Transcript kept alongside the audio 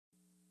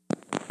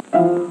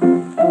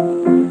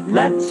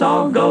Let's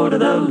all go to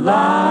the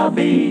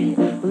lobby.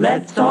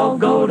 Let's all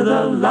go to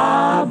the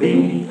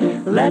lobby.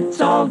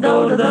 Let's all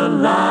go to the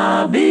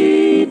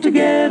lobby to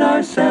get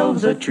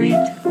ourselves a treat.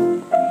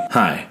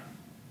 Hi.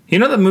 You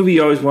know that movie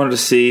you always wanted to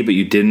see, but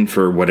you didn't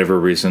for whatever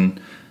reason?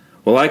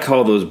 Well, I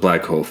call those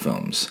black hole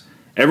films.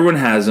 Everyone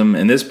has them,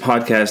 and this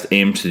podcast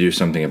aims to do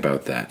something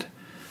about that.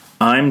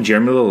 I'm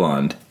Jeremy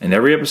Lalonde, and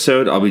every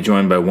episode I'll be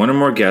joined by one or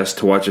more guests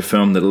to watch a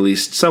film that at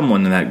least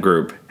someone in that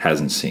group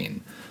hasn't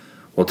seen.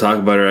 We'll talk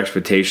about our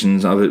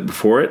expectations of it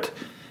before it,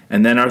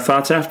 and then our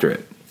thoughts after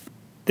it.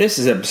 This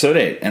is episode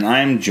 8, and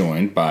I'm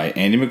joined by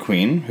Andy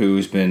McQueen,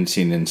 who's been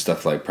seen in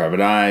stuff like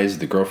Private Eyes,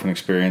 The Girlfriend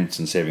Experience,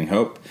 and Saving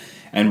Hope,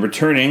 and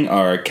returning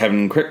are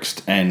Kevin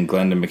Krixt and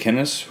Glenda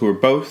McInnes, who are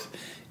both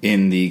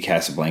in the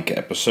Casablanca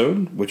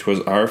episode, which was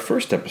our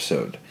first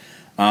episode.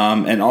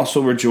 And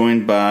also we're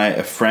joined by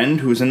a friend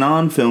who is a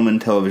non-film and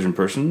television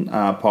person,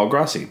 Paul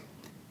Grossi.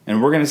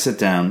 And we're going to sit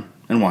down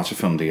and watch a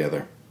film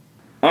together.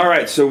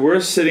 Alright, so we're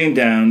sitting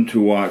down to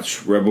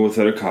watch Rebel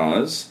Without a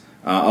Cause.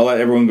 I'll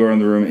let everyone go around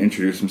the room and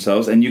introduce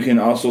themselves, and you can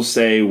also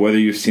say whether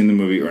you've seen the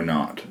movie or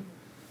not.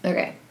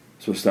 Okay.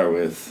 So we'll start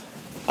with...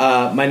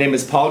 my name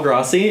is Paul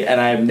Grossi,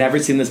 and I've never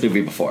seen this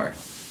movie before.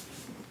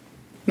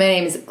 My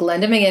name is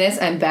Glenda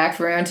McInnes. I'm back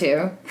for round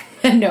 2.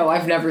 And no,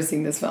 I've never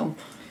seen this film.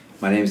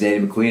 My name is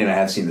Andy McQueen, and I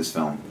have seen this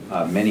film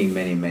many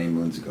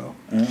moons ago.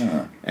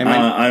 And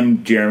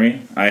I'm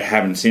Jeremy. I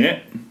haven't seen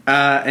it.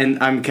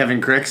 And I'm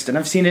Kevin Krixt, and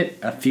I've seen it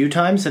a few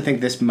times. I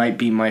think this might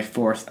be my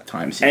 4th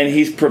time seeing it. And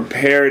he's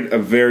prepared a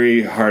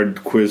very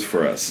hard quiz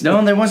for us.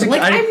 No, there wasn't...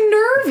 I'm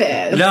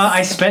nervous. No,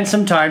 I spent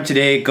some time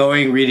today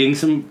reading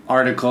some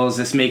articles,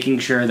 just making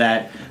sure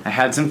that I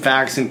had some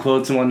facts and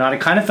quotes and whatnot.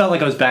 It kind of felt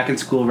like I was back in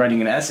school writing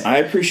an essay. I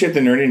appreciate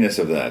the nerdiness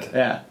of that.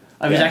 Yeah.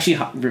 It was actually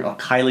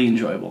highly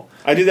enjoyable.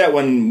 I do that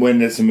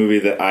when it's a movie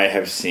that I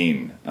have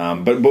seen.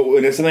 But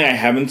when it's something I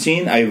haven't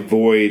seen, I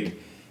avoid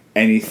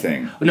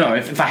anything. No,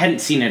 if I hadn't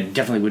seen it, I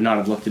definitely would not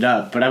have looked it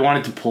up. But I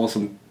wanted to pull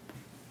some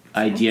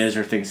ideas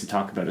or things to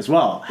talk about as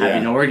well,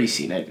 having already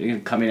seen it,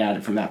 and coming at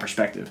it from that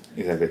perspective.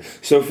 Exactly.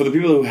 So for the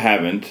people who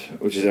haven't,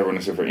 which is everyone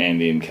except for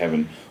Andy and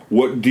Kevin,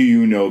 what do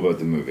you know about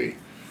the movie?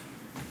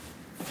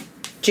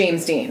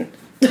 James Dean.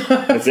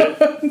 That's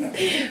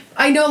it?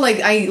 I know,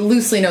 I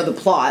loosely know the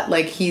plot.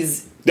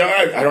 he's... No,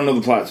 I don't know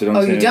the plot, so don't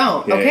say you it.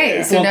 don't? Yeah, okay,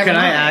 yeah. so Well, never can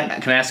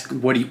mind. I ask,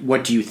 what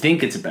do you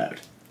think it's about?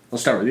 I'll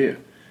start with you.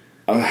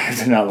 I have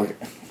to not look...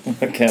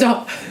 I can't.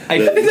 Don't. No,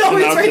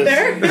 it's right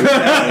there.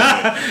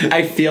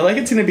 I feel like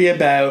it's going to be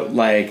about,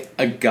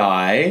 a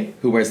guy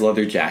who wears a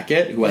leather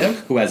jacket,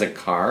 who has a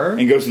car.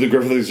 And goes to the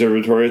Griffith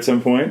Observatory at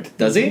some point.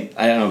 Does he?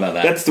 I don't know about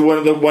that. That's one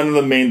of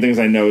the main things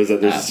I know is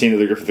that there's a scene of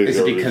the Griffith Is it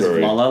Observatory. because of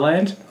La La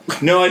Land?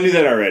 No, I knew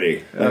that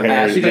already. Okay. I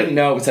actually didn't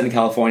know it was set in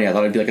California. I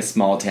thought it'd be a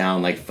small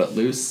town,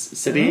 Footloose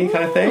city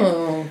kind of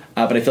thing.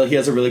 But I feel like he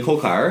has a really cool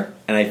car,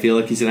 and I feel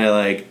like he's going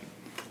to,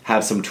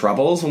 have some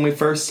troubles when we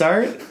first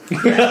start.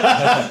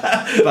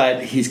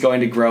 But he's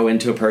going to grow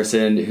into a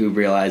person who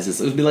realizes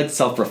it would be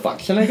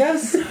self-reflection, I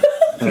guess. No?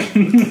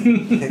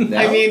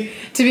 I mean,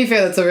 to be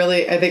fair, that's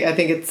I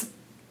think it's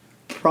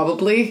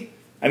probably...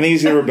 I think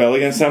he's going to rebel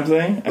against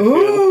something.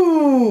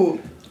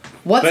 Ooh!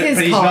 What's his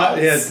but he's cause?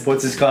 not. Yeah,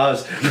 what's his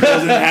cause? He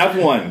doesn't have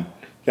one.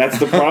 That's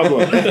the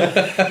problem.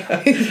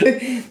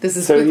 This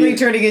is quickly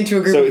turning into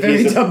a group of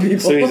very dumb people.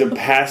 So he's a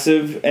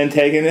passive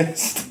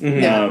antagonist.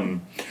 Mm-hmm.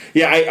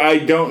 I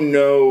don't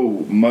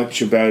know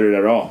much about it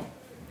at all.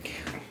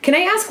 Can I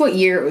ask what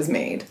year it was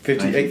made?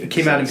 It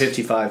came out in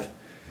 55.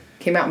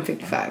 Came out in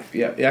 55.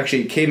 Yeah, it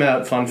actually came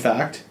out, fun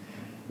fact,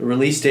 the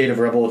release date of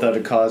Rebel Without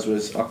a Cause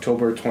was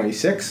October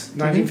 26,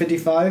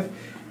 1955,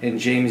 and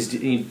James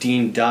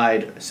Dean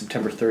died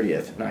September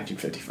 30th,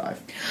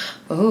 1955.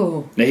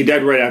 Oh. Now, he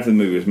died right after the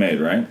movie was made,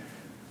 right?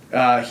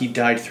 He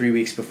died 3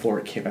 weeks before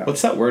it came out.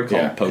 What's that word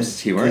called? Yeah.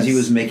 Posthumous? Because he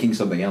was making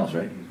something else,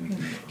 right?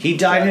 He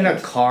died in a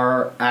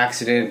car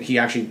accident. He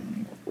actually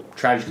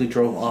tragically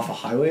drove off a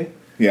highway.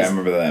 Yeah, I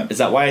remember that. Is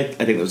that why I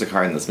think there was a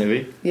car in this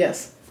movie?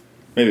 Yes.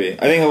 Maybe.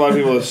 I think a lot of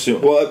people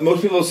assume... Well,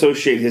 most people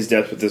associate his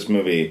death with this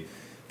movie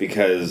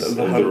because of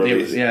the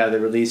release. The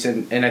release.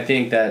 And I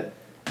think that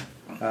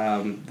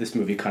this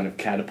movie kind of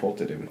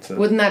catapulted him. So.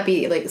 Wouldn't that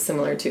be,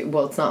 similar to...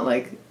 Well, it's not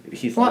like...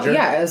 Heath Ledger? Well,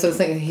 yeah, so I was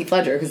thinking Heath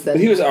Ledger, because then...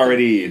 But he was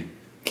already...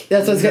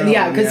 That's what's good.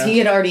 Yeah, because he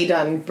had already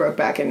done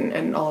Brokeback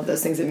and all of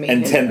those things and made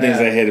And 10 Things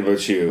I Hate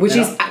About You. Which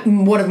is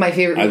one of my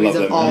favorite movies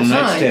of all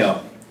Knight's time.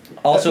 Tale.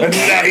 Also,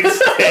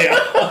 Knight's Tale.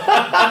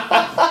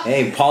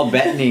 Hey, Paul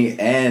Bettany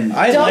and...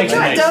 Don't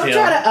try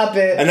to up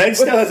it. A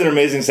Knight's Tale has an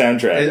amazing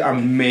soundtrack.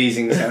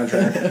 amazing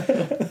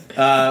soundtrack.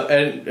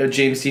 And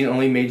James Dean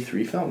only made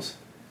 3 films.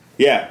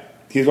 Yeah.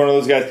 He's one of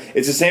those guys.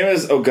 It's the same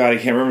as... Oh, God, I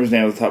can't remember his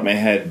name off the top of my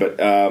head, but...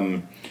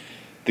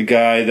 the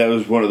guy that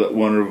was one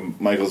of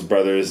Michael's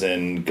brothers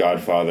in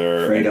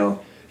Godfather. Fredo.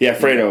 Yeah,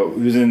 Fredo.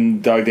 He was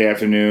in Dog Day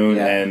Afternoon,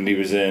 and he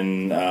was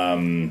in...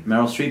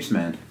 Meryl Streep's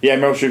man. Yeah,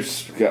 Meryl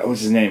Streep's...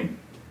 What's his name?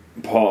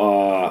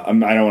 Paul... I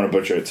don't want to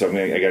butcher it, so I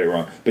get it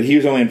wrong. But he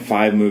was only in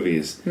 5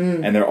 movies,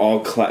 and they're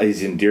all...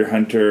 he's in Deer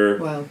Hunter,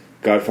 Wow.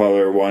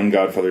 Godfather 1,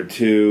 Godfather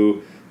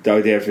 2,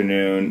 Dog Day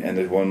Afternoon, and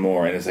there's one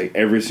more, and it's like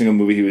every single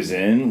movie he was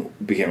in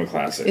became a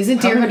classic.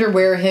 Isn't Deer Hunter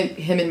where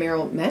him and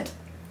Meryl met?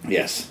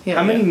 Yes. Yeah.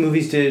 How many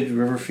movies did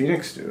River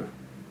Phoenix do?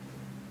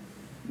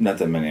 Not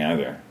that many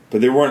either.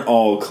 But they weren't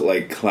all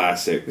like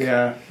classic,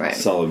 Yeah. Right.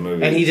 solid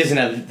movies. And he doesn't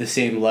have the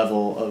same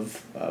level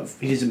of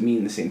he doesn't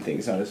mean the same thing.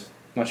 It's not as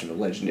much of a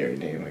legendary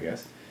name, I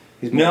guess.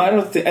 He's more, No, I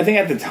don't think. I think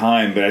at the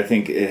time, but I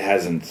think it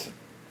hasn't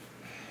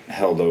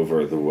held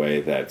over the way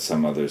that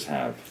some others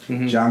have.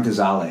 John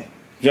Cazale.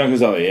 John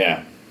Cazale,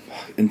 yeah,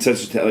 and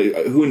such a like,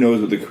 who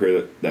knows what the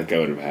career that guy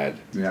would have had.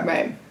 Yeah.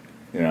 Right.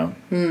 You know.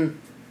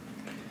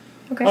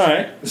 Okay. All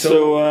right.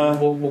 So,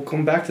 we'll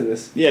come back to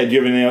this. yeah. Do you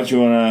have anything else you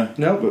want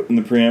to? No. In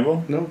the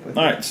preamble. No.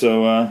 All right.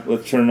 So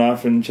let's turn it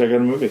off and check out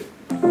a movie.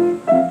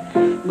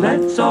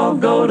 Let's all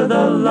go to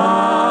the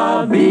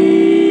lobby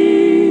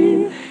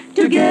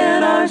to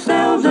get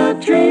ourselves a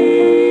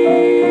treat.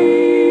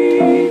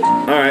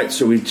 All right.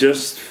 So we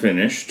just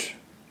finished.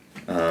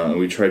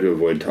 We tried to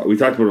avoid. We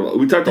talked a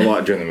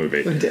lot during the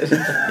movie. We did.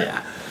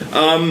 Yeah.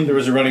 There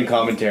was a running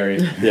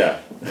commentary. Yeah.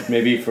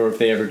 Maybe for if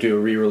they ever do a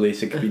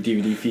re-release, it could be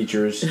DVD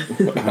features.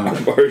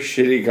 Our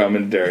shitty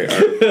commentary.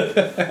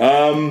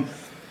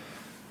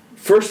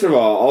 First of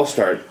all, I'll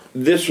start.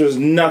 This was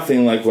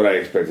nothing like what I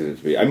expected it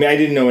to be. I mean, I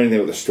didn't know anything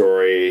about the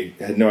story.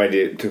 Had no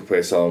idea it took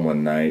place all in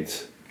one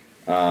night.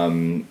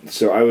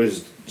 So I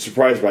was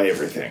surprised by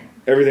everything.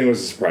 Everything was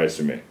a surprise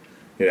to me.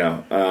 You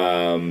know.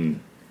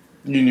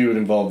 You knew it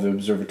involved the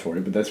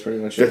observatory, but that's pretty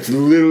much it. That's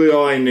literally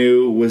all I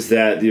knew was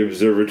that the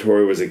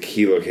observatory was a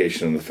key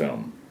location in the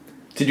film.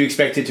 Did you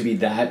expect it to be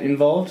that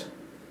involved?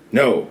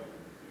 No,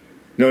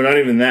 not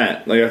even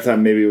that. Like I thought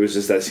maybe it was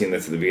just that scene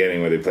that's at the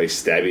beginning where they play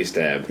Stabby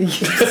Stab. It's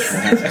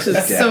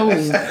just so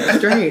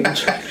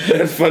strange.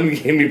 That fun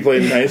game we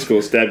played in high school,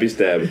 Stabby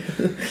Stab.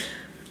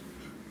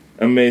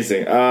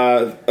 Amazing.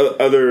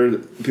 Other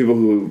people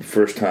who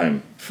first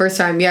time. First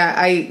time, yeah.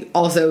 I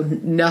also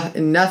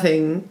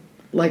nothing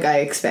like I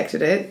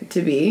expected it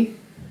to be.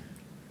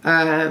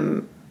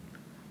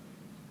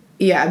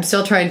 Yeah, I'm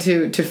still trying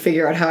to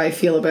figure out how I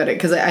feel about it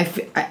because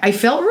I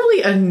felt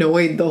really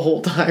annoyed the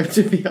whole time,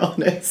 to be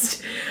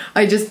honest.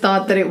 I just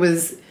thought that it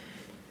was.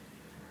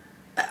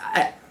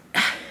 I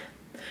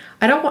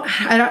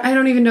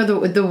don't even know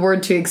the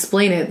word to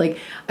explain it. Like,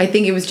 I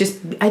think it was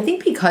just. I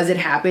think because it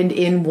happened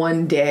in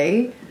one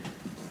day.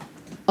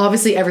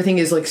 Obviously, everything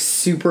is like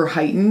super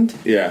heightened.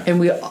 Yeah,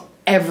 and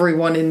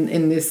everyone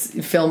in this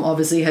film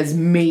obviously has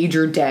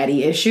major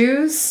daddy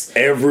issues.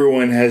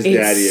 Everyone has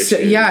daddy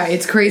issues. Yeah,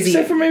 it's crazy.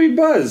 Except for maybe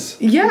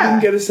Buzz. Yeah. We didn't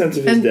get a sense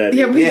of his daddy.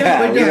 Yeah, we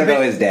don't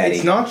know his daddy.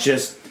 It's not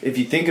just, if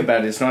you think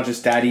about it, it's not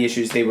just daddy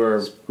issues. They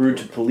were rude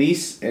to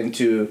police and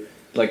to,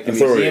 like, the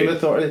museum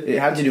authority. It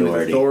had to do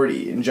with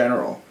authority in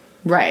general.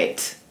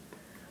 Right.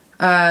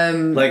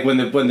 Like, when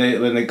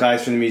the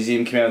guys from the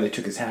museum came out and they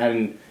took his hat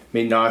and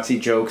made Nazi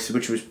jokes,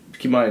 which was,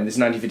 keep in mind, this is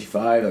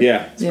 1955. Like,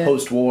 Yeah. It's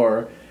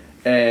post-war.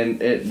 And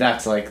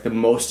that's like the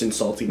most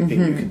insulting thing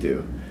you could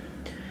do.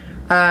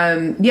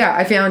 Yeah,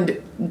 I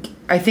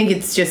think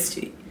it's just,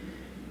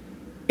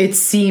 it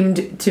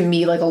seemed to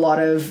me like a lot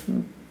of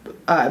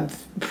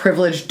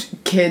privileged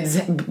kids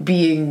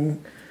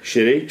being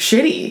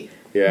shitty.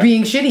 Yeah.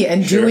 Being shitty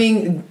and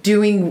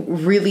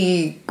doing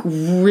really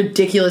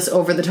ridiculous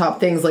over the top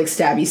things like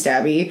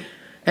stabby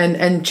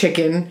and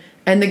chicken,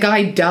 and the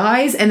guy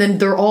dies and then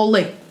they're all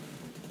like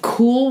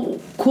cool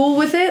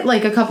with it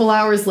like a couple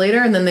hours later,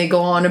 and then they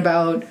go on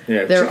about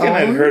their chicken own.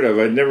 I'd heard of.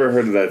 I'd never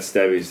heard of that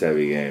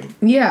stabby game.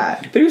 Yeah.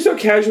 But he was so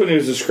casual when he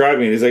was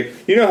describing it. He's like,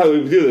 you know how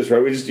we do this,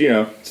 right? We just,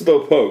 it's a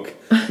little poke.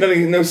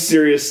 Nothing, no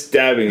serious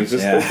stabbing. It's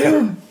just they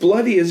were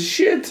bloody as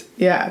shit.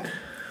 Yeah.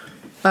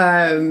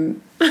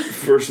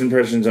 First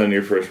impressions on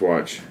your first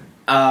watch.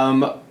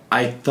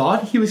 I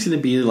thought he was going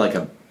to be like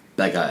a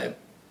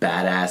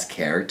badass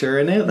character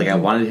in it. Like I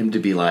wanted him to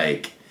be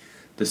like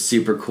the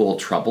super cool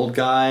troubled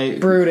guy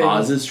who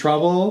causes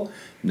trouble,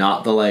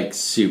 not the like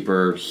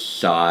super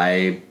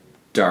shy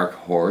dark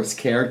horse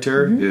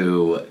character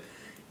who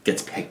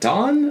gets picked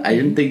on. I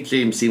didn't think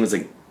James Dean was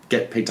a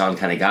get picked on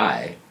kind of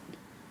guy.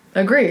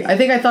 Agree. I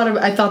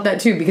thought that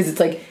too, because it's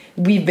like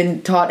we've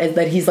been taught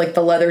that he's like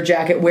the leather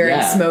jacket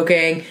wearing,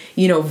 smoking,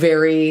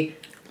 very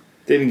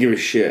didn't give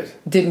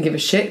a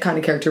shit kind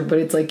of character, but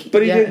it's like,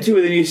 but he did too.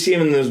 And then you see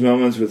him in those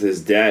moments with his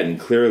dad, and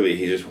clearly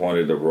he just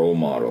wanted a role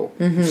model.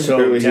 So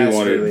clearly he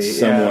wanted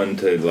someone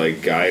to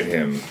like guide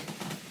him.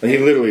 And he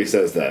literally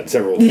says that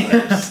several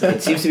times.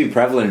 It seems to be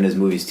prevalent in his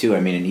movies too. I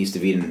mean, in East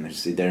of Eden,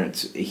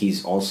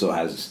 he's also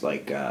has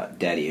like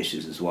daddy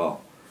issues as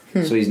well.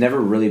 So he's never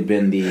really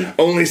been the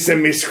only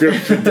send me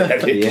scripts with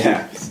daddy.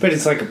 Yeah, but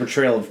it's like a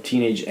portrayal of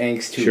teenage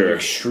angst to an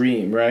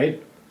extreme,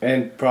 right?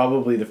 And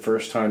probably the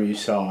first time you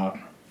saw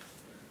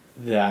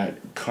that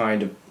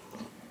kind of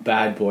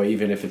bad boy,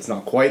 even if it's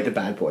not quite the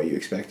bad boy you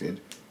expected.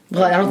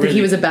 Well, I don't think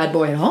he was a bad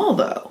boy at all,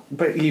 though.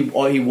 But he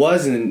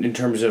was in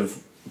terms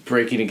of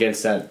breaking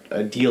against that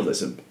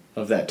idealism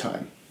of that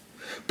time.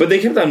 But they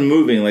kept on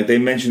moving. Like, they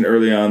mentioned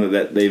early on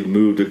that they've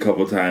moved a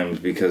couple times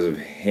because of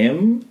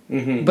him.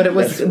 But it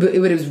was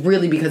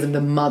really because of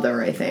the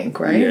mother, I think,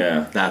 right?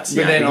 Yeah. That's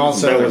But then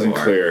also- That wasn't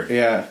clear.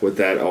 Yeah. What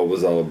that all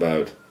was all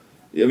about.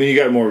 I mean, you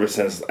got more of a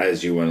sense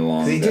as you went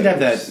along. He did have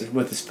that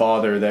with his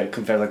father that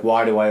confessed, like,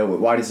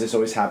 why does this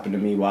always happen to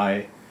me?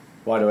 Why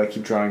do I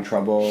keep drawing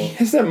trouble? He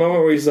has that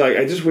moment where he's like,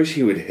 I just wish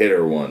he would hit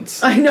her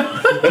once. I know.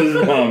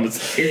 His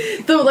mom's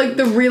like,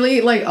 the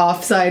really like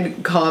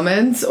offside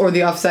comments, or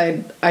the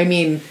offside, I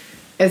mean,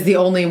 as the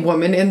only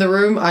woman in the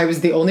room, I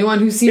was the only one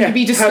who seemed to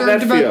be how'd that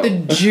disturbed about feel?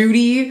 the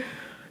Judy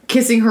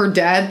kissing her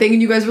dad thing,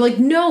 and you guys were like,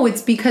 no,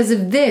 it's because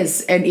of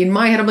this. And in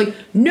my head, I'm like,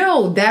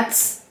 no,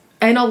 that's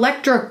an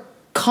Electra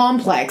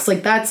complex.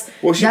 Like, that's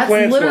well, that's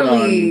plants literally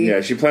one on.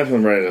 Yeah, she plants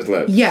one right in his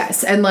lips.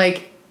 yes, and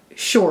like,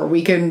 sure,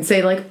 we can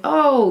say like,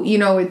 oh, you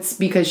know, it's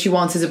because she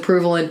wants his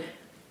approval, and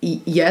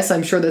yes,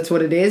 I'm sure that's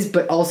what it is.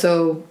 But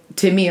also,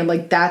 to me, I'm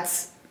like,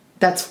 that's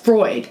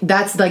Freud.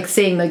 That's like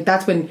saying like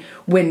that's when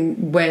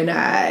women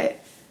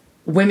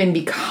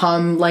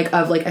become like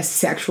of like a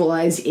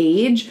sexualized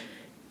age,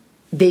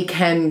 they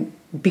can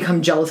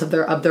become jealous of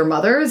their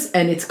mothers,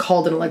 and it's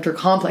called an Electra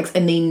complex,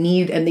 and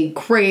they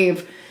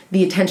crave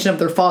the attention of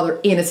their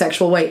father in a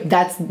sexual way.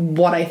 That's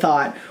what I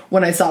thought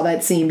when I saw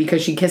that scene,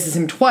 because she kisses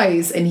him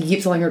twice and he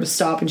keeps telling her to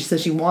stop and she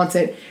says she wants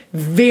it.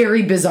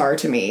 Very bizarre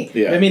to me.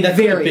 Yeah. I mean, that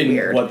could have Very been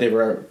weird. what they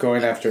were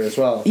going after as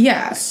well.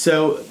 Yeah.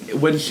 So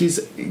when she's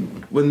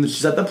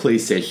at the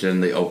police station,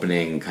 the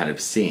opening kind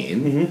of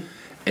scene,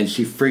 and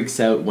she freaks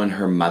out when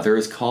her mother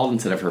is called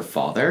instead of her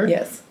father.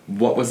 Yes.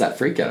 What was that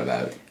freak out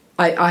about?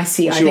 I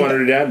see. She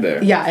wanted her dad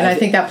there. Yeah, and I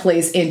think that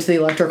plays into the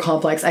Electra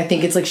complex. I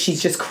think it's like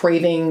she's just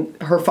craving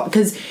her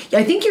because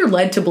I think you're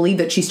led to believe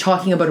that she's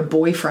talking about a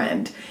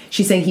boyfriend.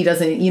 She's saying he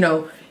doesn't, you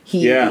know,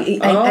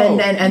 and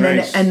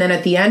then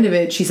at the end of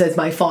it, she says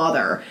my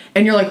father,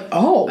 and you're like,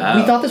 oh.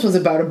 We thought this was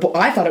about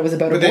I thought it was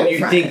about a boyfriend. But then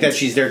you think that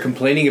she's there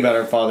complaining about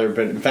her father,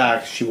 but in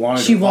fact, she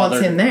wants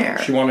him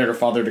there. She wanted her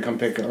father to come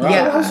pick her up.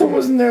 Yeah. But also,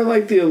 wasn't there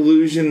like the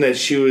illusion that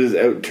she was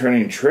out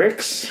turning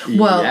tricks?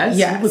 Well,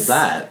 yes. What was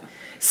that?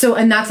 So,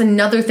 and that's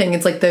another thing.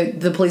 It's like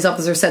the police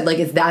officer said, like,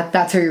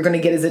 that's how you're going to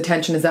get his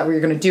attention? Is that what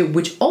you're going to do?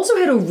 Which also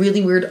had a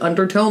really weird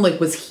undertone. Like,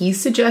 was he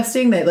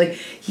suggesting that, like,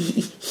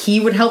 he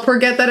would help her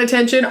get that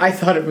attention? I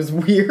thought it was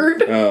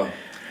weird. Oh.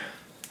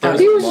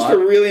 He was just a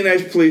really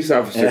nice police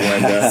officer,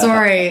 Glenda.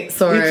 Sorry. He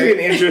took an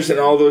interest in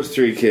all those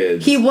three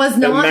kids. He was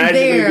not and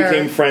magically there.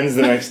 became friends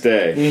the next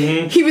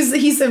day.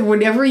 He said,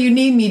 whenever you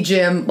need me,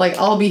 Jim, like,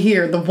 I'll be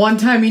here. The one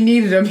time he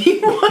needed him, he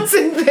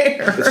wasn't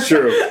there. It's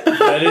true.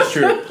 That is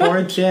true.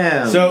 Poor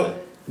Jim. So,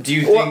 do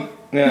you think...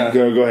 Yeah.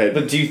 Go ahead.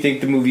 But do you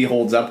think the movie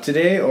holds up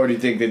today, or do you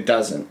think it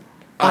doesn't?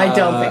 I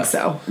don't think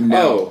so.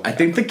 No, I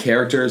think the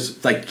characters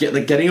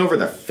getting over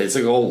the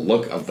physical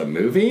look of the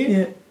movie.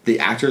 Yeah. The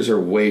actors are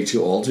way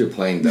too old to be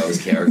playing those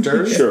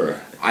characters.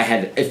 Sure. I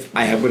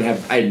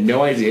had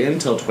no idea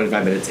until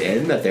 25 minutes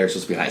in that they're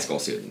supposed to be high school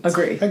students.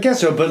 Agree. I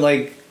guess so, but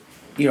like,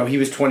 you know, he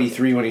was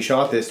 23 when he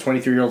shot this.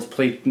 23-year-olds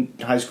play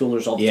high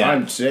schoolers all the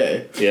time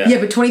today.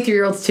 Yeah, but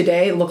 23-year-olds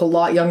today look a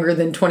lot younger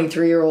than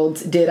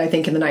 23-year-olds did, I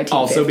think, in the 1950s.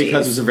 Also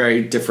because there's a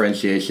very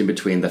differentiation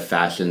between the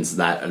fashions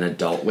that an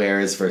adult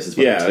wears versus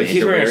what a Like he's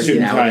teenager wearing a wears suit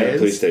and tie at the nowadays.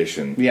 police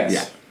station. Yes.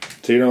 Yeah.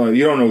 So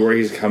you don't know where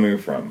he's coming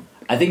from.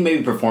 I think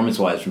maybe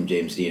performance-wise from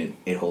James Dean,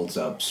 it holds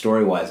up.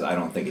 Story-wise, I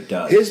don't think it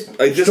does.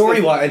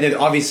 Story-wise, and then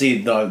obviously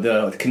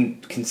the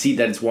conceit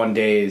that it's one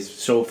day is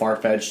so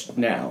far-fetched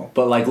now.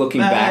 But like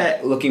looking back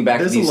at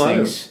there's these a lot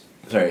things.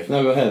 Sorry.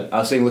 No, go ahead. I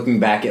was saying,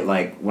 looking back at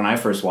like when I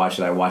first watched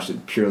it, I watched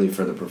it purely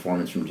for the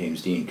performance from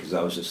James Dean, because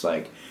I was just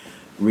like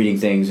reading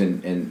things,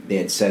 and they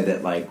had said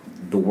that like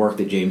the work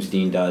that James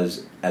Dean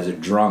does as a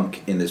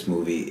drunk in this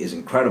movie is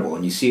incredible,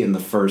 and you see it in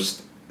the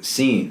first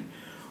scene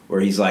where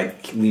he's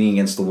like leaning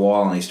against the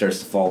wall and he starts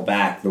to fall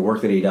back. The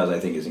work that he does, I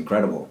think, is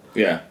incredible.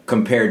 Yeah.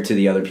 Compared to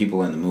the other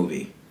people in the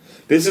movie.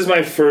 This is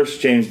my first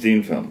James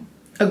Dean film.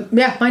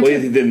 Yeah, mine Well, too.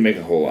 he didn't make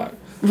a whole lot.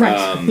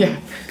 Right. Yeah.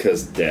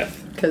 Because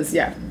death. Because,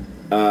 yeah.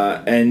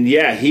 And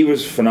yeah, he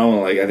was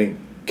phenomenal. Like, I think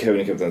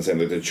Kevin kept on saying,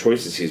 like, the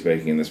choices he's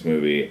making in this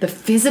movie. The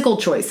physical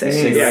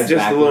choices. Yeah, just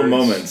backwards. the little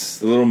moments.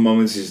 The little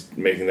moments he's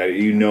making that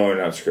you know are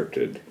not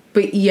scripted.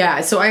 But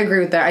yeah, so I agree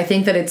with that. I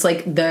think that it's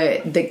like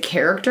the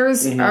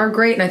characters are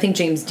great, and I think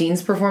James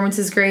Dean's performance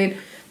is great.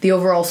 The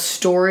overall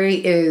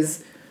story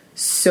is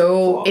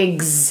so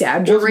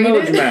exaggerated.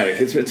 Well, it's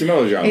melodramatic. It's a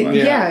melodrama.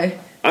 Yeah.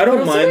 I don't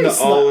But also mind very the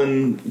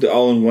slow.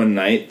 all in one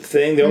night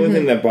thing. The only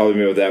thing that bothered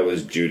me with that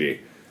was Judy.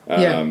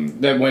 Yeah.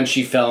 That when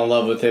she fell in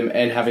love with him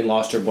and having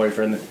lost her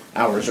boyfriend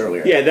hours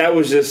earlier. Yeah, that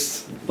was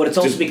just. But it's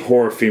also just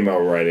poor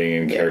female writing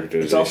and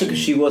characterization. It's also because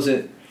she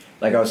wasn't,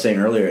 like I was saying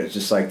earlier, it's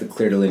just like the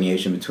clear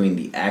delineation between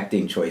the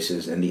acting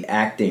choices and the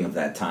acting of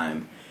that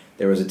time.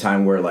 There was a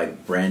time where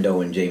like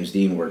Brando and James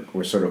Dean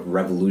were sort of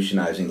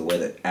revolutionizing the way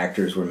that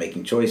actors were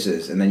making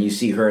choices, and then you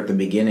see her at the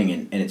beginning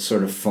and it's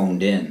sort of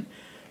phoned in.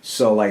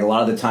 So like a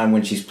lot of the time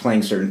when she's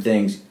playing certain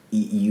things,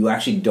 you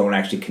actually don't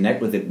actually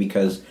connect with it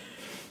because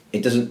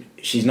it doesn't.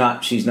 She's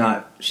not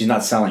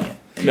selling it.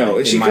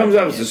 No, she my comes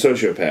out opinion. as a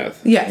sociopath.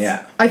 Yes.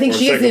 Yeah. I think Or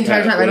she is the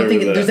entire psychopath, time. I don't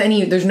think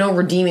whatever there's no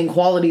redeeming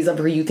qualities of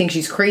her. You think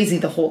she's crazy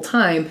the whole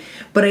time,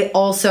 but I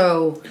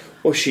also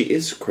Well, she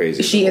is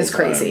crazy. she the is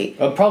whole time. crazy.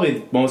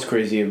 Probably most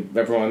crazy of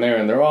everyone there,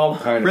 and they're all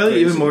kind of Really,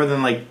 crazy. even more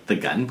than like the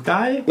gun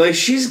guy. Like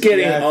she's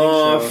getting Yeah, I think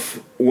off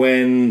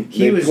when He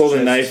they was pull the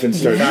just- knife and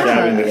start Yeah.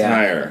 stabbing the Yeah.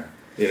 tire.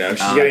 You know,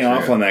 she's getting true.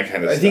 off on that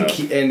kind of I stuff.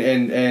 think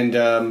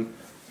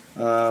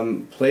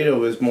Plato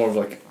was more of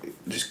like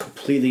just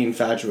completely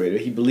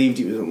infatuated. He believed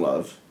he was in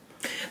love.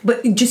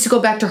 But just to go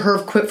back to her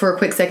for a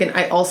quick second,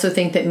 I also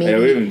think that maybe yeah,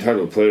 we haven't talked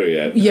about Plato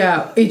yet.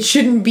 yeah, it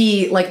shouldn't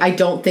be like I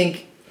don't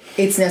think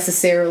it's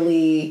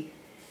necessarily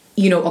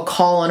a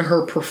call on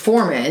her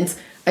performance.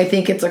 I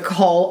think it's a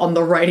call on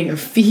the writing of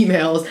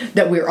females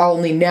that we're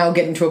only now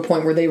getting to a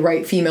point where they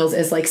write females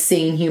as like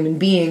sane human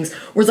beings.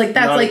 Whereas like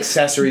that's Not like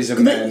accessories of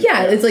men.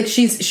 Yeah, it's like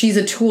she's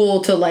a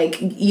tool to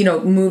like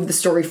move the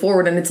story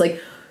forward, and it's like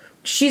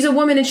she's a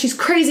woman and she's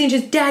crazy and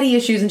she's daddy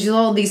issues and she's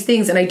all these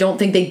things, and I don't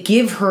think they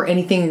give her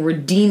anything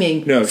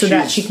redeeming No, so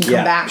that she's- she can come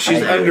yeah, back. She's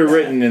from it.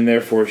 underwritten and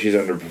therefore she's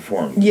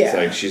underperformed. Yeah. It's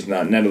like she's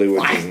not Natalie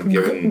Wood isn't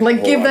given a like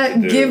whole give lot that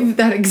to do. give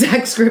that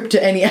exact script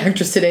to any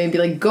actress today and be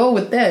like, go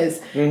with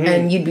this,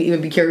 and you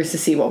would be curious to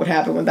see what would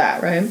happen with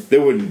that, right? They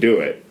wouldn't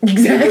do it.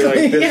 Exactly, They'd be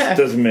like, this yeah.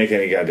 doesn't make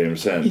any goddamn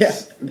sense. Yeah.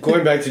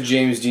 Going back to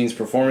James Dean's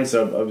performance,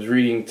 I was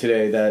reading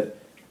today that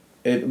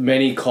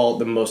many call it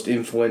the most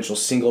influential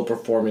single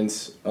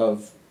performance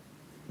of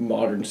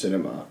modern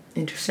cinema.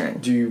 Interesting.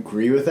 Do you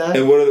agree with that?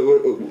 And what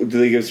do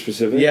they give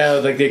specifics? Yeah,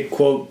 like they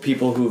quote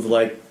people who've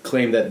like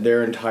claimed that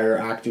their entire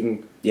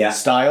acting Yeah.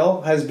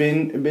 style has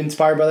been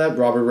inspired by that.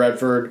 Robert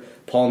Redford,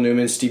 Paul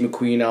Newman, Steve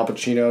McQueen, Al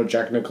Pacino,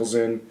 Jack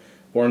Nicholson,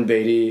 Warren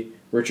Beatty,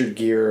 Richard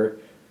Gere.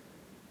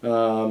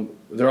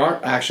 There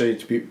aren't actually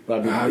to be.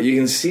 Wow, you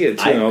can see it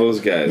too in all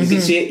those You guys. can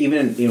see it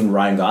even in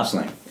Ryan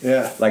Gosling.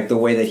 yeah. Like the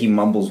way that he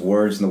mumbles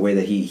words and the way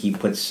that he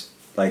puts,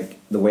 like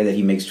the way that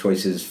he makes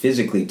choices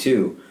physically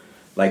too.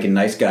 Like in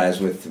Nice Guys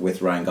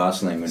with Ryan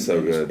Gosling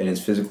and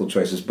his physical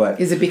choices. But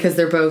Is it because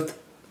they're both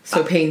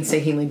so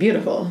painstakingly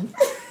beautiful?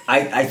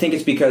 I think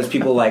it's because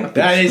people like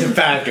That is a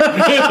factor.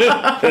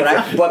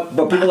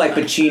 but people like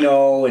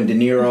Pacino and De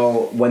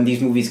Niro, when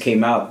these movies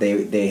came out,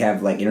 they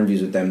have like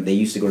interviews with them. They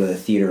used to go to the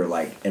theater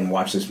like and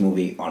watch this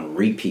movie on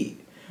repeat,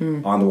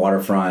 On the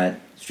Waterfront,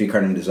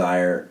 Streetcar Named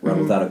Desire,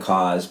 Rebel Without a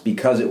Cause,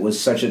 because it was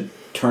such a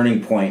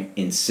turning point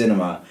in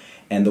cinema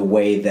and the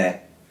way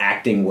that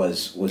acting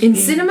was In being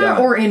cinema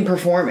done. or in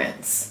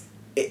performance?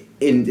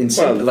 in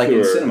cinema, Well, like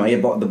in sure. cinema, yeah,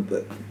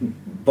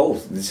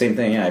 both the same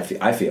thing. Yeah,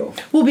 I feel.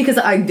 Well, because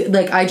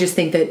I just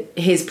think that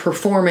his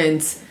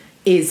performance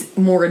is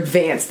more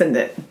advanced than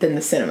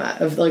the cinema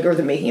of like or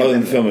the making of Oh,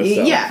 than the film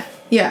itself.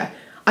 Yeah.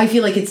 I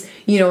feel like it's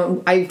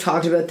I've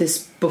talked about this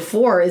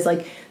before is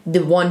like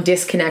the one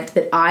disconnect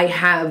that I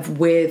have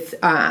with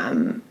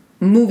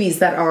movies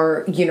that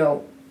are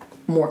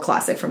more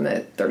classic from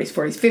the 30s,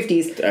 40s,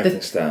 50s. The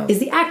acting style. Is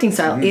the acting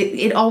style.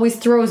 It always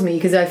throws me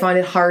because I find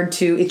it hard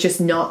to, it's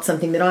just not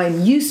something that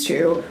I'm used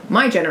to,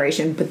 my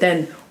generation. But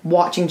then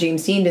watching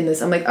James Dean in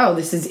this, I'm like, oh,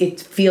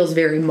 it feels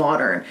very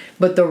modern.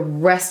 But the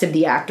rest of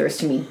the actors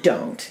to me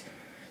don't.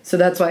 So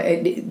that's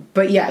why,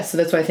 so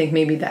that's why I think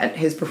maybe that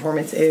his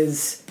performance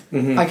is,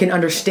 I can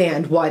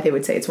understand why they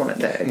would say it's one of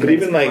the But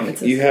greatest even like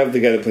performances. you have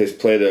the guy that plays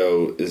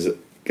Plato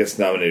gets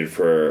nominated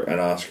for an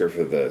Oscar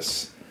for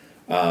this.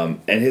 And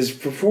his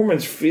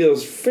performance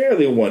feels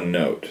fairly one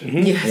note.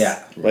 Yes.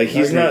 Yeah. Like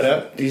agree with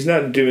that. he's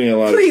not doing a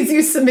lot. Please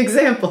use some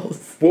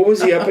examples. What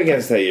was he up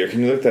against that year? Can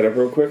you look that up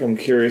real quick? I'm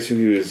curious who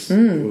he was, what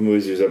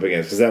movies he was up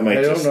against, because that might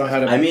I don't just. know how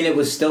to. I mean, it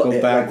was still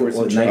Go backwards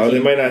and try. Oh, they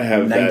might not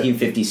have that.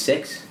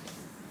 1956,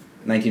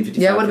 1955,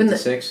 Yeah, it would've been the-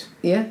 56.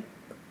 Yeah.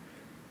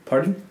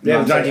 Pardon? Yeah,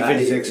 it was I'm sorry,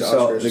 1956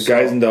 Oscars. The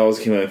Guys and Dolls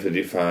came out in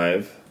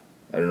 55.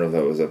 I don't know if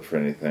that was up for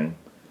anything.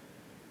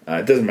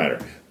 It doesn't matter,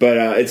 but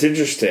it's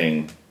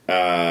interesting.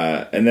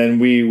 And then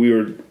we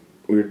were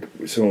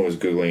someone was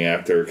googling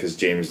after because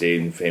James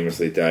Dean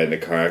famously died in a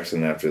car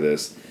accident after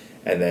this,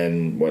 and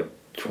then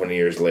 20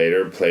 years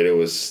later, Plato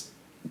was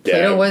dead.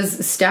 Plato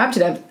was stabbed to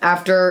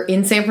death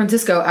in San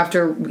Francisco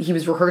after he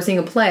was rehearsing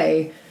a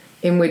play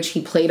in which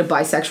he played a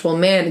bisexual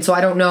man. And so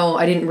I don't know,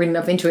 I didn't read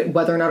enough into it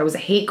whether or not it was a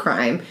hate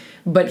crime,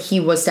 but he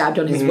was stabbed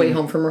on his way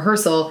home from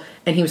rehearsal,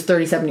 and he was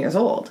 37 years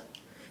old.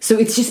 So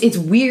it's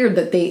weird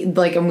that they,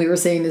 like, and we were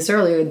saying this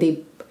earlier,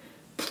 they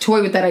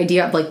toy with that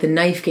idea of, like, the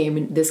knife game,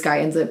 and this guy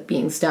ends up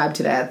being stabbed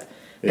to death.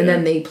 Yeah. And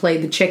then they play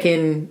the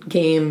chicken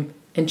game,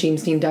 and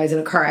James Dean dies in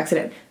a car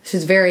accident. This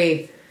is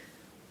very,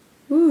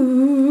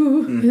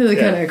 really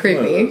kind of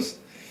creepy.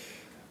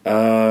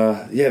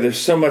 There's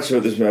so much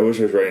about this. I wish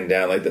I was writing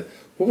down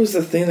what was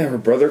the thing that her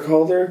brother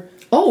called her?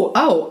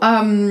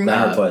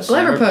 Glamourpuss.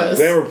 Glamourpuss.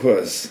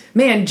 Glamourpuss.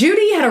 Man,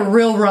 Judy had a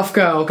real rough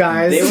go,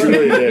 guys. They She were-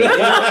 really did.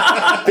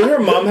 Did her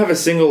mom have a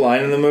single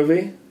line in the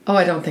movie? Oh,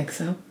 I don't think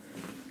so.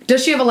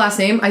 Does she have a last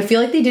name? I feel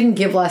like they didn't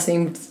give last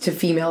names to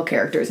female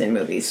characters in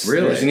movies.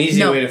 Really? There's an easy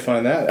No. way to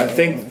find that. I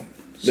think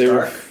they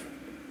were. Stark.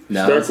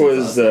 No, Stark that's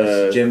was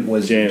not- Jim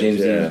was James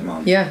yeah. Dean's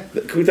mom. Yeah.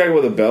 Can we talk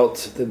about the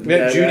belt?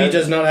 Yeah, Judy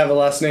does not have a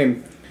last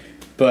name.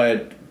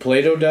 but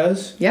Plato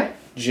does. Yeah.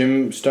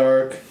 Jim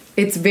Stark.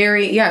 It's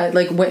very,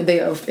 like when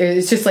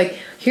it's just like,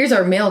 here's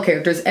our male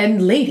characters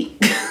and lady.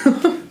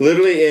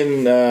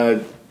 Literally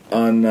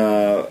on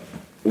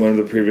one of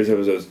the previous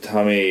episodes,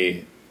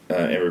 Tommy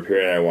Amber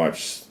Perry and I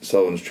watched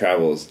Sullivan's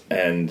Travels,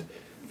 and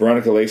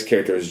Veronica Lake's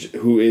character,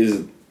 who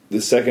is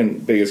the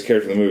second biggest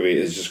character in the movie,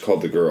 is just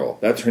called the girl.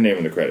 That's her name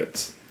in the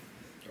credits.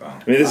 Wow.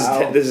 I mean,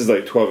 this is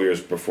like 12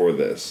 years before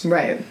this,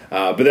 right?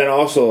 But then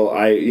also,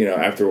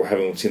 after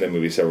having seen that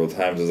movie several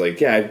times, I was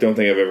like, yeah, I don't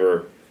think I've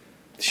ever.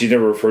 She's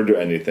never referred to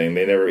anything.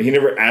 He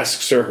never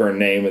asks her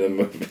name in the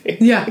movie.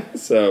 Yeah.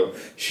 So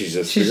she's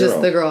just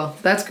the girl.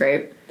 That's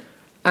great.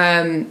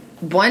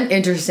 One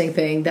interesting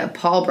thing that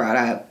Paul brought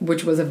up,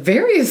 which was a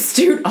very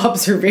astute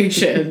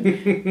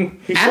observation.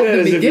 He said it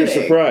as if you're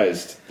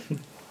surprised.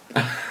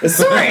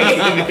 Sorry.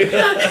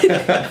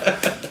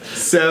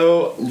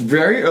 So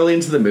very early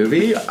into the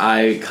movie,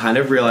 I kind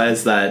of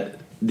realized that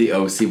the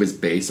OC was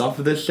based off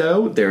of this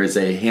show. There is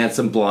a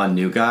handsome blonde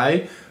new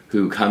guy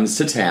who comes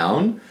to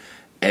town,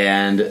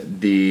 and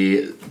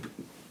the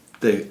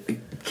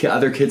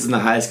other kids in the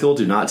high school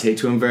do not take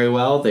to him very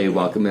well. They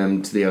welcome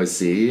him to the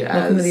OC as...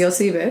 Welcome to the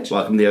OC, bitch.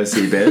 Welcome to the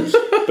OC, bitch.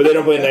 But they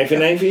don't play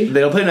knifey-knifey? They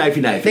don't play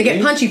knifey-knifey. They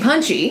get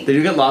punchy-punchy. They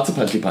do get lots of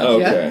punchy-punchy. Oh,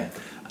 okay.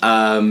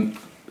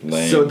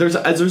 So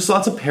there's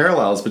lots of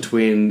parallels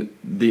between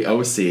the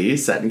OC,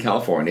 set in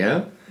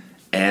California,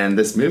 and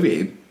this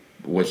movie,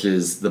 which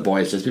is the boy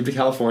has just moved to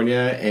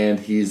California, and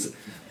he's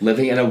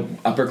living in a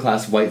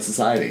upper-class white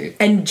society.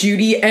 And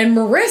Judy and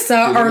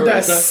Marissa are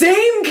the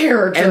same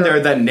character. And they're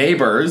the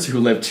neighbors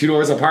who live 2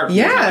 doors apart from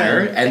each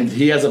other. And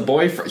he has a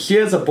boyfriend. She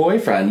has a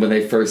boyfriend when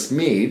they first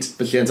meet,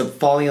 but she ends up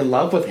falling in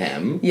love with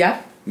him.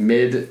 Yeah.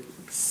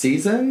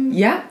 Mid-season?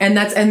 Yeah, and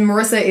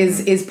Marissa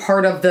is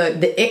part of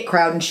the it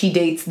crowd, and she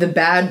dates the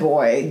bad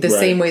boy the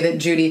same way that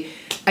Judy...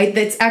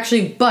 that's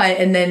actually,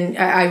 and then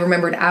I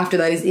remembered after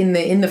that is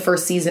in the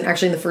first season,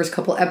 actually in the first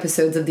couple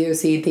episodes of the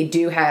OC, they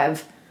do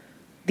have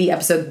the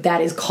episode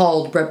that is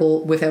called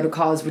Rebel Without a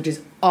Cause, which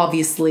is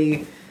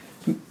obviously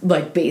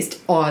like based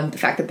on the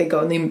fact that they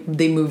go and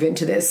they move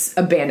into this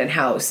abandoned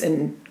house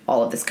and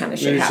all of this kind of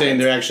shit. You're saying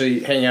they're actually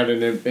hanging out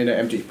in an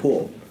empty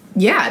pool.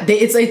 Yeah,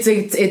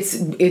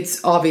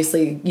 it's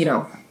obviously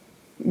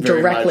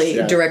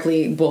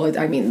directly. Well,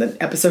 I mean the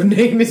episode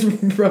name is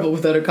Rebel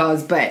Without a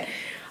Cause, but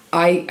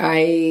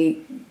I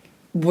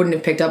wouldn't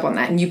have picked up on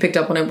that, and you picked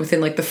up on it within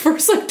like the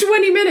first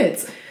 20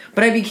 minutes.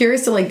 But I'd be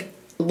curious to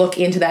look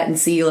into that and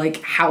see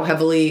how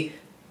heavily,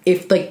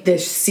 if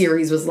this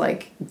series was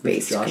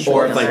based,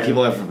 or if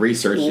people have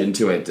researched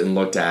into it and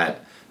looked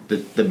at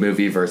the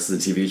movie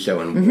versus the TV show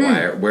and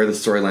where the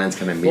storylines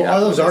kind of meet up.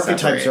 All those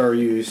archetypes are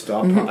used.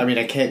 I mean,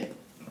 I can't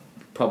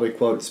probably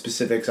quote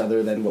specifics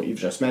other than what you've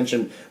just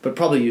mentioned, but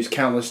probably used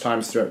countless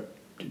times throughout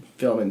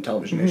film and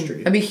television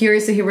history. I'd be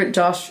curious to hear what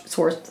Josh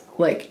Swartz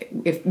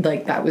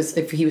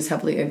if he was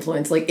heavily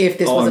influenced, if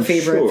this was a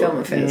favorite film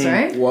of his,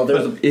 right? Well,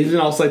 there's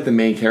even also the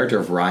main character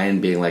of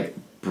Ryan being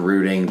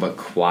brooding but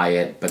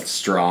quiet but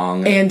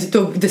strong, and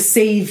the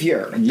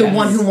savior, the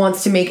one who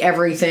wants to make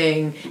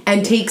everything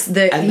and takes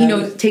the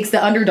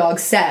underdog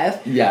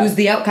Seth, who's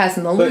the outcast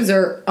and the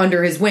loser,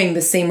 under his wing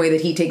the same way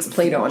that he takes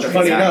Plato under his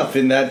wing. Funny enough,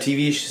 in that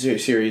TV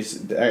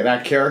series,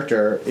 that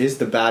character is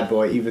the bad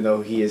boy, even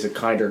though he is a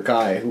kinder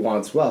guy who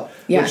wants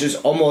which is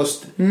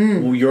almost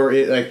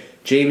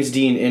James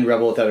Dean in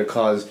Rebel Without a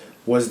Cause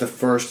was the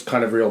first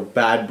kind of real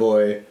bad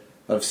boy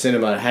of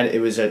cinema.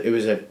 It was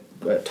a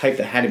type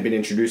that hadn't been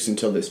introduced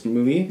until this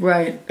movie,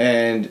 right?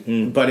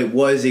 And but it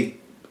was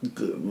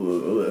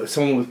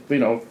someone with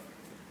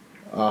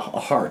a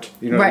heart,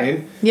 what I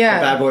mean? Yeah,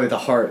 a bad boy with a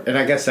heart, and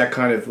I guess that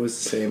kind of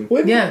was the same.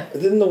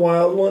 Didn't the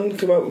Wild One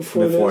come out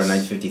before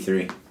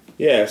 1953.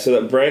 Yeah, so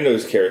that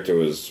Brando's character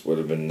would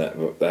have been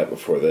that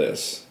before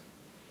this.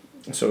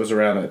 So it was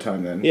around that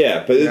time then.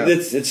 Yeah, but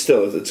it's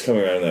still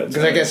coming around that time.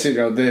 Because I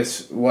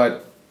guess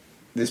what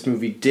this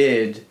movie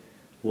did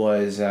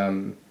was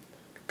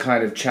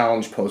kind of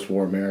challenge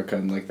post-war America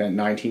and that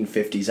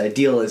 1950s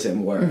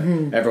idealism where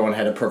everyone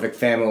had a perfect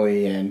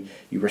family and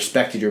you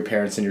respected your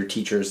parents and your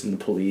teachers and the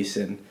police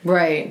and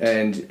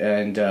this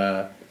kind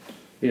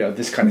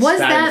of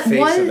sad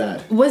face of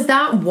that. Was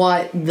that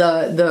what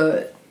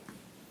the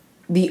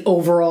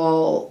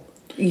overall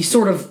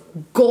sort of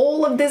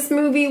goal of this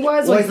movie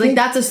was? Well,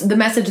 That's the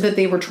message that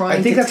they were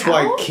trying to tell? I think that's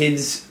why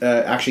kids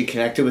actually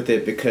connected with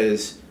it,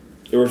 because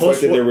it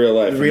reflected their real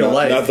life.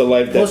 Not the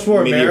life that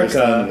post-war media was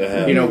telling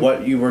them to have.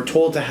 What you were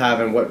told to have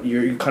and what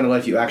your kind of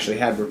life you actually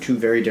had were two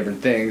very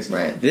different things.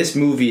 Right. This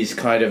movie's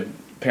kind of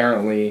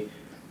apparently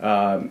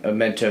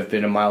meant to have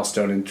been a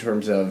milestone in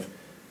terms of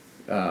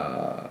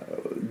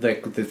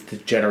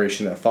the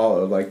generation that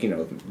followed.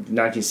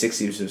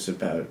 1960s was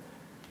about...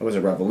 It was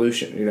a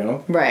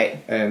revolution,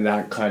 right? And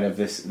that kind of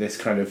this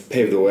kind of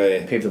paved the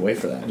way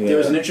for that. Yeah. There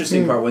was an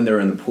interesting part when they were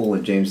in the pool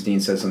and James Dean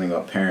said something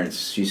about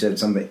parents. He said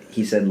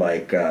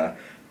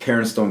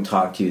parents don't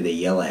talk to you, they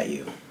yell at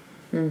you.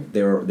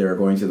 they were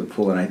going through the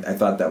pool, and I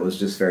thought that was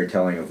just very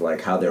telling of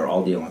like how they were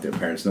all dealing with their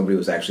parents. Nobody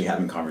was actually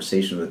having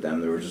conversations with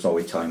them. They were just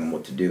always telling them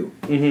what to do.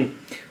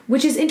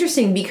 Which is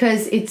interesting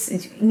because it's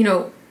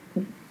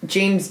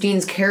James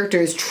Dean's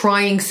character is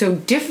trying so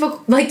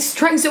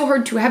trying so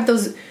hard to have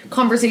those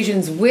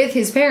conversations with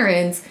his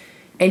parents,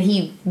 and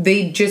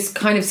they just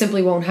kind of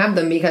simply won't have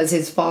them because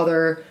his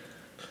father.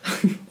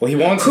 Well, he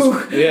wants.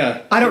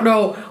 I don't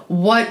know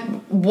what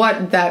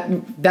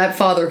that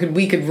father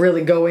we could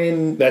really go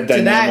in That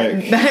to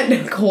dynamic.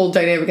 that whole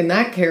dynamic in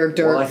that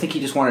character. Well, I think he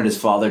just wanted his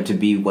father to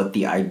be what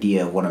the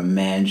idea of what a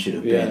man should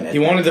have been. He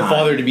wanted the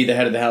father to be the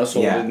head of the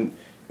household Yeah. and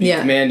be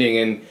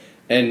commanding,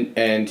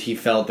 and he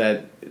felt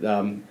that.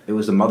 It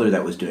was the mother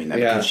that was doing that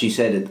Yeah. because she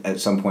said at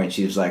some point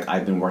she was like,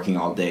 "I've been working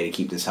all day to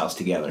keep this house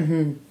together."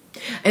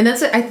 And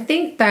I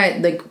think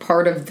that like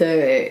part of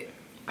the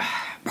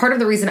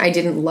reason I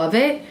didn't love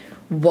it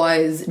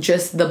was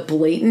just the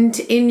blatant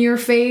in your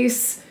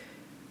face,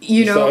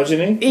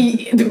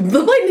 Misogyny? the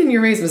blatant in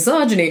your face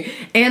misogyny,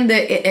 and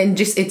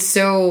it's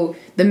so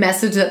the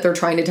message that they're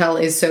trying to tell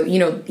is so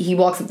he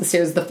walks up the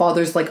stairs, the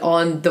father's like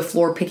on the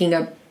floor picking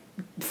up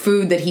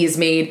food that he has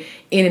made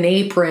in an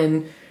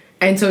apron,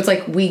 and so it's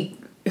like we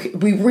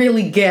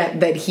really get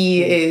that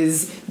he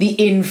is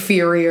the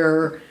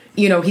inferior.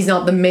 He's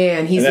not the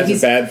man. He's And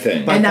that's a bad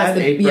thing. But And that that's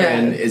the-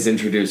 apron yeah. is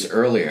introduced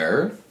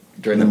earlier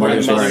during the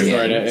mother's mother's wearing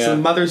wearing it, it. yeah. So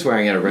the mother's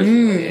wearing it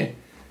originally.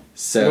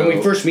 So When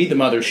we first meet the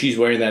mother, she's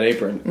wearing that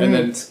apron, and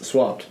then it's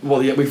swapped.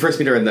 well, yeah, we first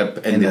meet her in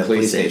the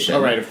police station.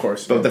 Oh, right, of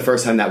course. But the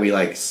first time that we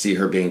see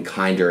her being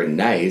kinder and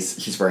nice,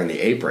 she's wearing the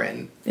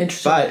apron.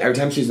 Interesting. But every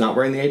time she's not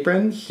wearing the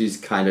apron, she's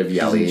kind of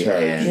yelly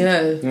charge. and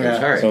Yeah. in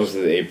charge So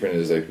the apron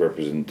is like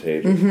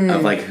representative.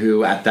 of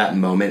who at that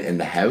moment in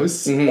the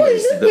house. Wait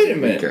is the a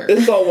minute. weaker.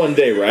 This is all one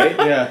day, right?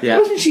 Yeah. Yeah.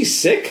 Wasn't she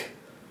sick?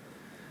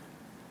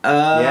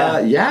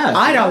 Yeah.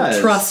 I she don't does.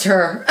 trust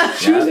her.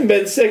 She was in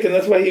bed sick, and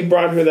that's why he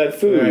brought her that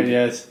food. Right,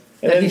 yes.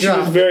 And That then he she was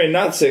dropped. very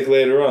not sick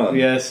later on.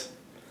 Yes.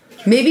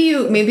 Maybe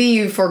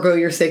you forego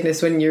your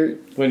sickness when you're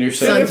When you're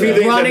Son, saying if you Few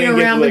things running I think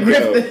you have around to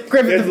the let go.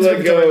 Griffith You have to let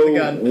with go the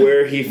gun.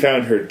 where he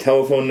found her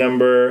telephone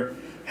number,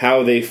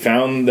 how they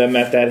found them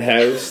at that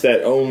house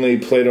that only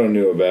Plato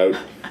knew about.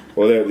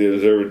 Well, they're at the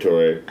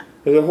observatory.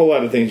 There's a whole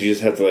lot of things you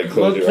just have to close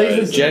well, it your plays eyes.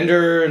 with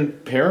gender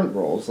and parent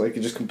roles, it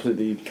just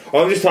completely.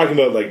 Oh, I'm just talking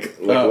about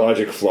Oh.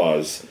 logic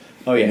flaws.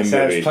 Oh in yeah, the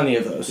there's movie. plenty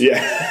of those.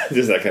 Yeah,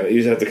 just that kind of. You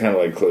just have to kind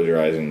of close your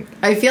eyes and.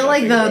 I feel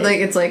like think about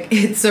it.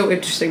 it's so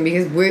interesting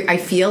because I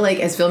feel like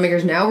as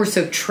filmmakers now we're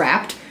so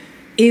trapped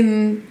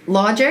in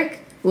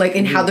logic,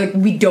 in how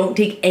we don't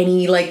take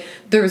any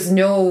there's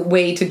no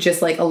way to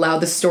just allow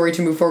the story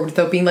to move forward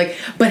without being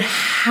but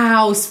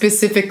how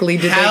specifically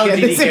did How they get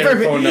did this he get her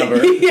information? phone number?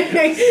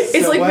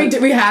 It's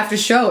what- we have to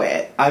show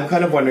it. I'm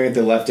kind of wondering if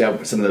they left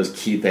out some of those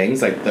key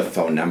things, like the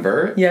phone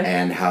number, Yeah.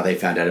 and how they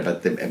found out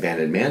about the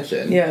abandoned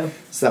mansion. Yeah.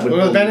 So that would.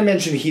 Well, Ben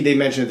mentioned they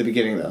mentioned at the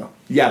beginning though.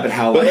 Yeah, but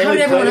how? But how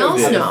did everyone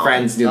else the know?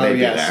 friends knew Oh, they'd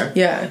yes. be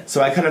there. Yeah.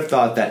 So I kind of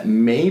thought that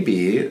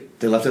maybe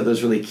they left out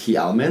those really key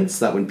elements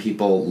that when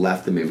people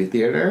left the movie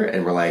theater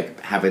and were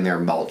having their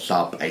malt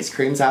shop ice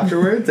creams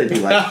afterwards, they'd be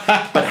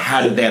but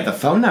how did they have the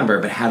phone number?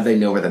 But how did they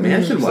know where the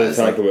mansion So was?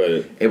 talk about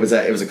it. It was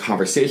a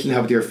conversation you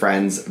have with your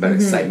friends about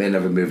excitement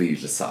of a movie you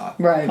just saw.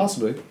 Right.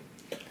 Possibly.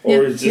 Or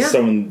Yeah, it's just yeah.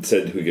 someone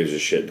said, "Who gives a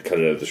shit?" Cut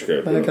it out of the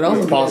script. But it could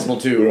also It's possible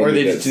We too, don't or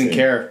they need just that didn't scene.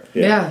 care.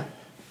 Yeah.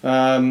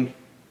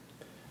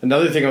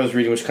 Another thing I was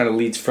reading, which kind of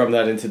leads from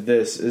that into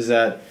this, is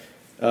that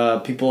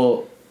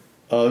people.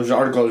 There's an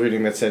article I was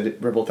reading that said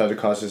Rebel Without a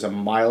Cause is a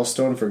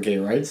milestone for gay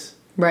rights.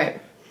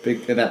 Right.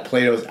 And that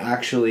Plato is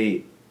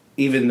actually,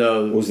 even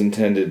though was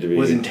intended to be.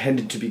 was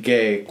intended to be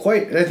gay,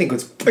 and I think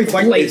it's It's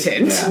quite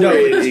blatant. Yeah. No,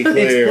 Pretty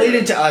clear. it's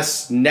blatant to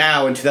us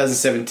now in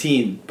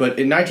 2017, but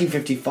in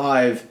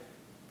 1955,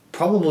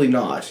 probably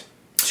not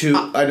to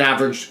an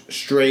average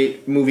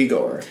straight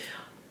moviegoer.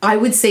 I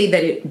would say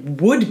that it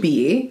would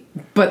be,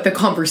 but the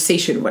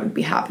conversation wouldn't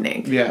be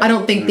happening. Yeah. I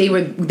don't think they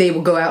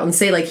would go out and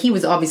say he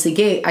was obviously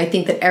gay. I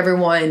think that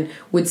everyone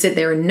would sit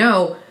there and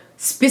know,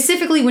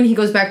 specifically when he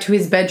goes back to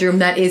his bedroom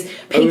that is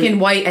pink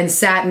and white and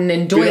satin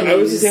and doilies. I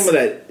was just saying with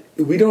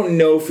that. We don't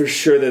know for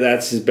sure that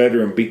that's his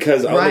bedroom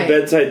because on Right. the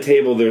bedside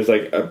table there's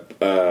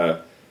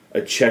a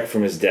check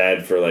from his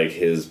dad for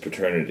his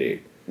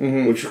paternity,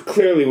 which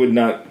clearly would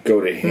not go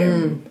to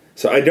him.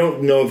 So I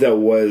don't know if that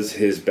was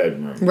his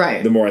bedroom.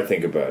 Right. The more I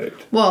think about it.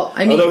 Well,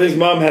 I mean, Although his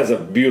mom has a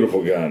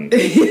beautiful gun.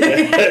 that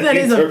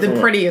is took the from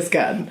her. prettiest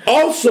gun.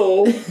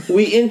 Also,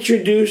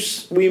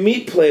 we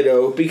meet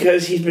Plato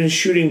because he's been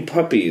shooting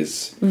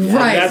puppies. Right. And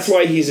that's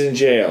why he's in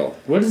jail.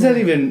 What does that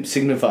even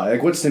signify?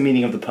 What's the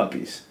meaning of the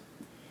puppies?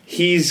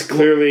 He's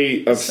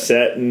clearly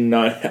upset and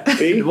not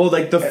happy. Well,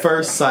 the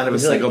first sign of a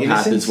Is it psychopath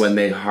innocence? is when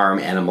they harm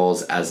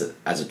animals as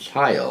a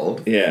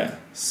child. Yeah.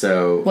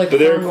 So, But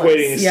they're harmless.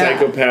 equating Yeah.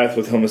 psychopath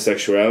with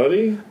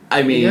homosexuality?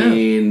 I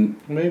mean,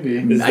 Maybe.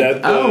 Is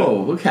that the...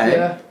 okay.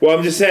 Yeah. Well,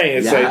 I'm just saying,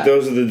 it's Yeah.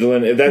 those are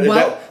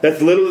the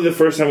that's literally the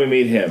first time we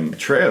meet him.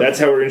 True. That's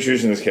how we're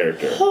introducing this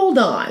character. Hold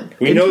on.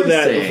 We know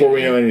that Interesting. before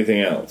we know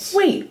anything else.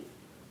 Wait.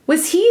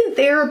 Was he in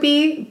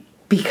therapy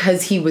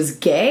because he was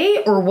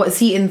gay, or was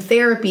he in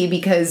therapy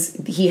because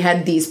he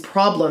had these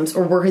problems,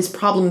 or were his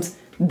problems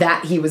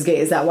that he was gay?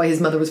 Is that why his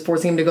mother was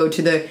forcing him to go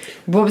to the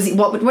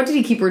what did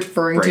he keep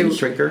referring Brain to?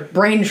 shrinker?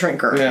 Brain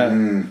shrinker.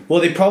 Yeah. Well,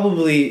 they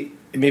probably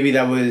maybe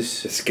that was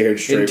Scared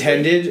straight.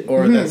 intended,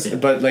 or that's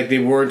but like they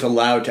weren't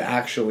allowed to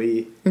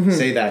actually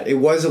say that. It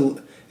was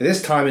at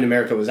this time in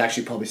America it was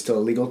actually probably still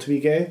illegal to be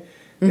gay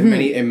in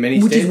many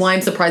Which states. is why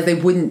I'm surprised they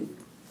wouldn't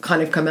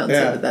kind of come out and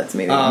say that that's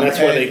maybe. That's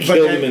why they but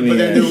killed then- him in But the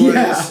then end.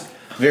 there was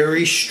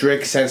very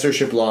strict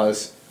censorship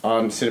laws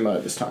on cinema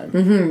at this time,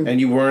 and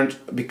you weren't,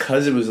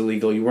 because it was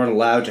illegal, you weren't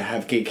allowed to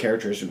have gay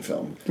characters in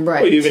film.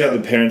 Right. Well, you even So-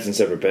 have the parents in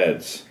separate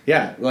beds.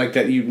 Yeah, like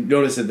that. You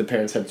noticed that the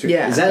parents had two.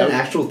 Yeah. Is that an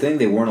actual thing?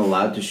 They weren't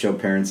allowed to show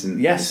parents in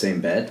Yes. the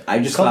same bed? I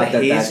just called thought the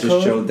that Hays just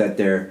Code. showed that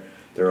their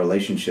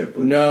relationship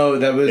was... No,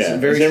 that was Yeah,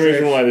 very there's no reason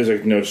strict. why there's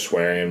like no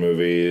swearing in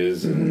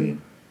movies.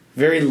 And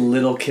Very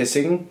little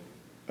kissing.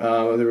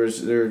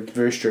 They're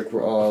very strict.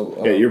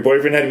 yeah, your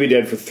boyfriend had to be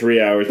dead for 3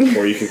 hours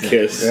before you could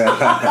kiss.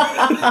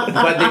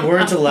 But they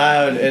weren't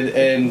allowed,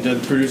 and the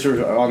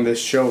producers on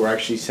this show were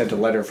actually sent a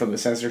letter from the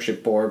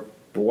censorship board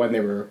before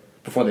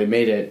they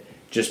made it,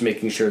 just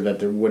making sure that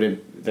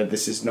that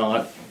this is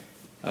not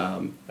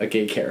a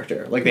gay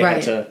character. Like they Right.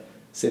 had to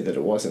say that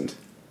it wasn't.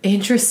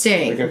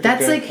 Interesting. I think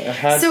That's I like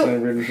had so.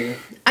 something written here.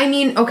 I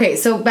mean, okay,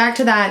 so back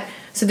to that.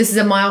 So this is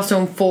a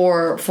milestone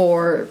for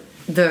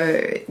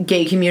the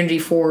gay community,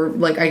 for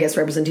like, I guess,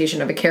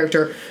 representation of a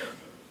character.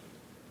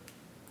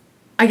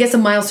 I guess a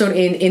milestone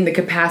in the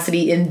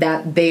capacity in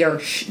that they are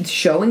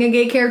showing a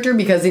gay character,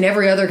 because in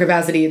every other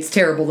capacity it's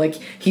terrible. Like,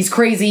 he's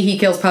crazy, he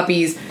kills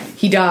puppies,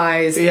 he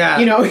dies. Yeah.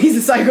 You know, he's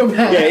a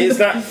psychopath. Yeah, it's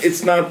not.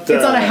 It's not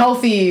a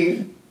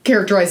healthy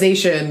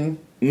characterization.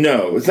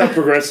 No, it's not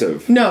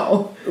progressive.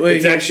 No.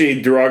 It's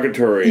actually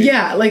derogatory.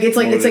 Yeah, like it's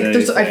like More than I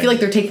feel anything. like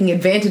they're taking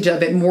advantage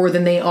of it more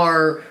than they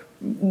are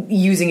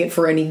using it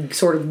for any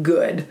sort of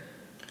good.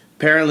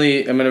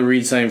 Apparently, I'm going to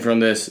read something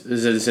from this.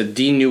 It said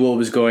Dean knew what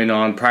was going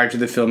on prior to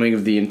the filming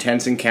of the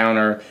intense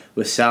encounter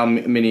with Sal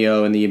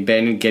Mineo in the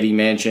abandoned Getty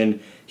Mansion.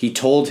 He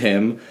told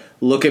him,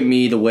 "Look at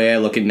me the way I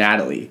look at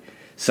Natalie."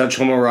 Such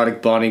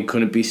homoerotic bonding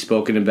couldn't be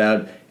spoken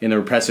about in the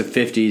repressive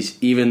 50s,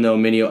 even though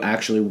Mineo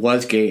actually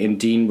was gay and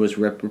Dean was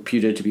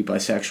reputed to be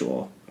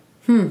bisexual.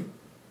 And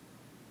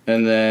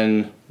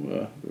then,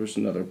 there was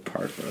another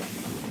part, but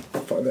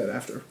I'll find that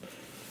after.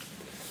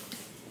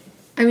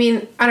 I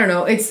mean, I don't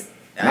know. It's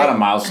Not a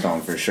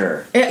milestone for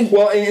sure.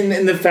 Well,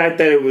 in the fact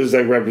that it was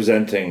like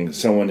representing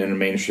someone in a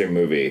mainstream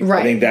movie, Right.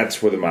 I think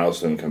that's where the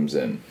milestone comes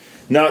in,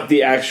 not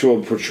the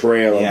actual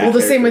portrayal. Yeah. Of well, the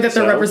the same way that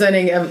they're character itself.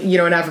 representing,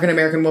 an African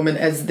American woman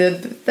as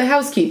the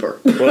housekeeper.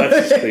 Well,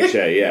 that's just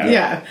cliche. Yeah.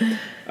 Yeah.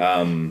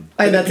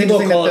 That's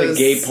People interesting. call that it a those-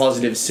 gay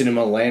positive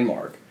cinema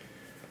landmark.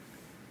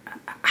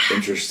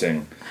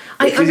 Interesting.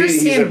 I Because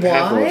he's a understand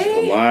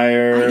pathological why.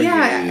 liar.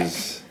 Yeah.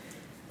 He's-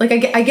 Like,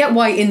 I get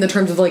why, in the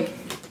terms of like,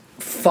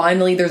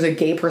 finally there's a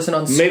gay person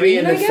on screen. Maybe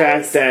in the I guess.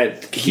 fact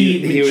that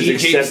he was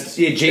James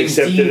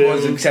accepted Dean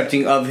was him.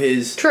 accepting of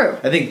his. True.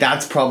 I think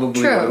that's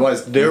probably True. what it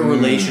was. Their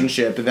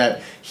relationship,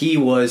 that he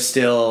was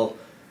still,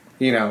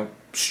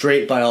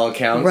 straight by all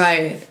accounts.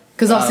 Right.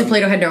 Because obviously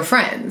Plato had no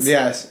friends.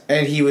 Yes,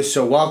 and he was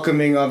so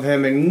welcoming of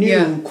him and knew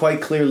Yeah.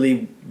 quite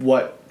clearly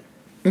what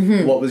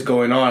was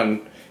going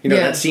on. Yeah.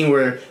 That scene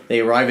where they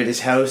arrive at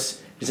his house.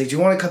 He's like, "Do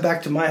you want to come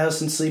back to my house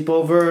and sleep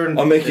over?" And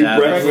I'll make you Yeah,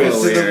 breakfast.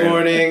 breakfast in the Weird.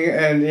 morning.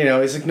 And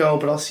he's like, "No,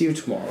 but I'll see you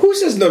tomorrow." Who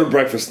says no to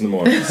breakfast in the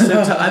morning? So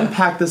to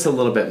unpack this a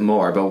little bit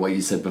more about what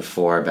you said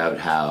before about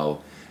how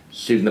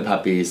shooting the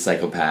puppy,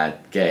 psychopath,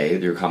 gay,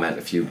 your comment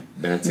a few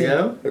minutes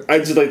ago.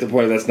 I'd just like to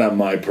point out that's not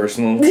my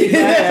personal.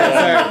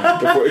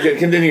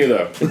 Continue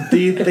though.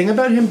 The thing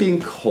about him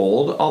being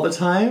cold all the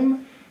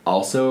time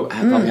also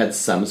probably had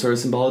some sort of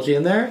symbology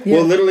in there. Yeah.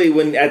 Well, literally,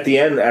 when at the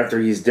end after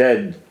he's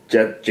dead,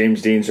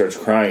 James Dean starts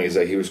crying. He's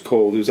like, he was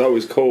cold. He was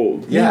always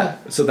cold. Yeah.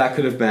 So that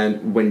could have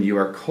been when you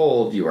are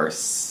cold, you are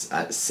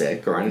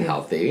sick or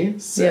unhealthy.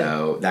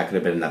 So that could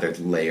have been another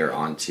layer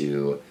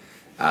onto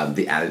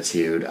the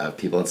attitude of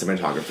people in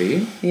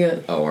cinematography. Yeah.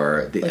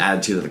 Or the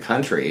attitude of the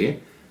country.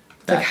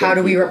 Like, how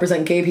do we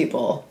represent gay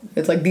people?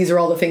 It's like, these are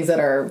all the things that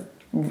are,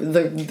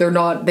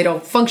 they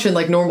don't function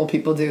like normal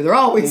people do. They're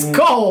always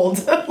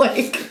cold.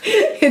 Like,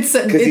 it's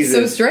he's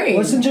so a- strange.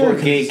 Wasn't there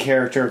a gay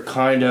character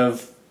kind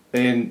of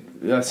in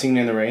Singing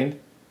in the Rain?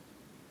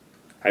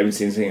 I haven't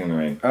seen Singing in the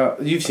Rain.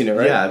 You've seen it,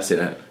 right? Yeah, I've seen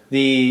it.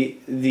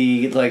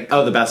 The like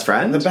Oh, the best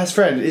friend? the best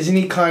friend, isn't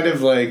he kind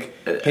of like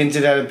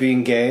hinted at it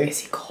being gay? Is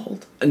he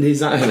cold? And he's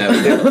not. No,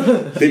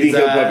 Did he he's,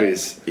 kill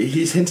puppies?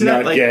 He's hinted Not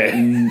at like,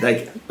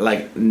 gay.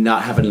 like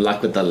not having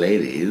luck with the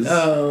ladies.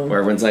 Oh. Where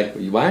everyone's like,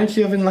 why aren't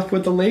you having luck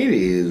with the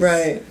ladies?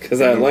 Right.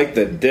 Because I like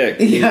the dick.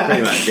 Yeah.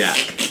 Pretty much, yeah.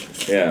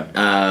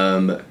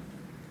 Yeah.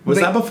 Was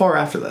Wait. that before or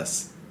after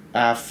this?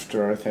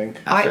 After, I think.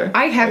 After?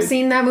 I have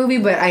seen that movie,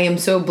 but I am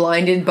so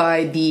blinded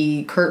by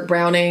the Kurt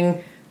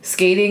Browning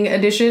skating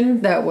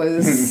edition that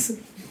was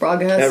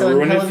broadcast That on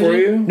ruined it television. for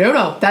you?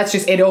 No, that's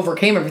just, it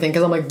overcame everything,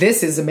 because I'm like,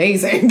 this is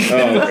amazing.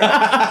 Oh,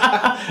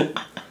 okay.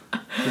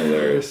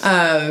 Hilarious.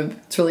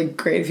 It's really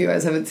great if you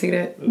guys haven't seen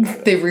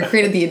it. They've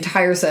recreated the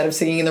entire set of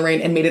Singing in the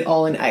Rain and made it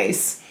all in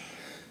ice.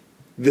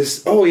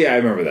 Oh yeah, I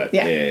remember that.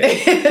 Yeah.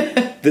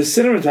 The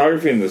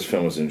cinematography in this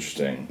film was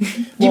interesting.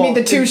 You mean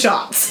the two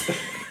shots?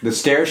 The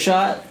stair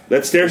shot.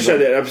 That stair shot,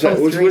 that upside,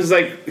 which was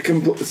like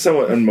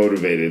somewhat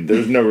unmotivated.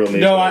 There's no real need.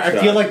 No, for that I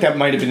shot. feel like that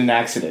might have been an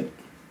accident.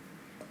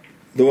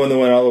 The one that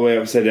went all the way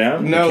upside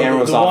down. No, camera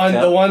was the off one,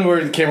 tilt. the one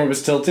where the camera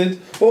was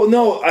tilted. Well,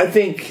 no, I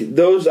think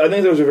those are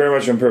very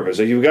much on purpose.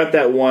 Like you've got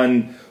that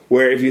one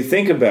where, if you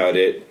think about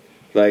it,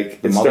 like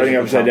it's mother's starting at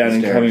the upside top down of the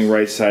and stairs. coming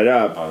right side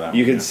up. Oh, that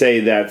You one, could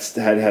say that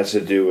has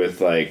to do with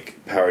like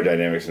power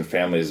dynamics and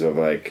families of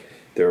like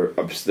they're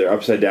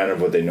upside down of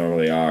what they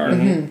normally are,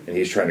 and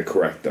he's trying to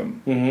correct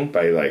them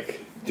by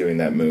like doing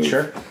that move.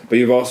 Sure. But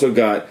you've also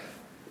got.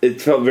 It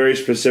felt very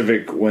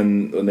specific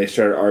when they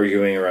started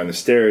arguing around the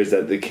stairs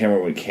that the camera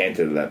went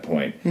canted at that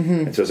point.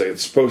 And so it's like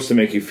it's supposed to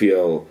make you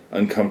feel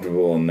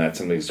uncomfortable and that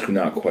something's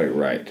not quite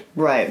right.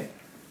 Right.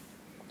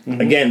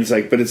 Again, it's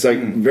like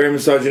very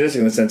misogynistic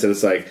in the sense that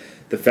it's like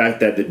the fact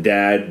that the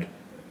dad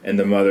and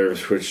the mother have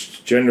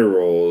switched gender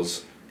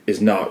roles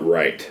is not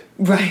right.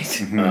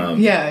 Right.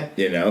 Yeah.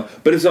 You know?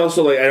 But it's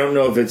also like, I don't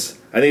know if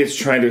I think it's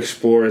trying to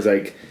explore is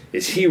like,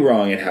 is he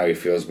wrong in how he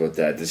feels about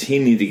that? Does he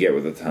need to get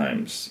with the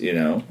times? You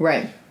know?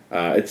 Right.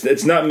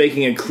 It's not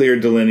making a clear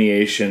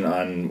delineation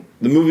on...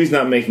 The movie's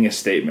not making a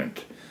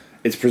statement.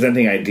 It's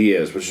presenting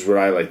ideas, which is what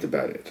I liked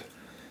about it.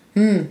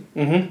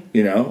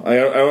 You know? I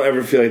don't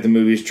ever feel like the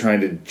movie's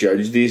trying to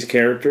judge these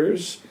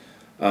characters.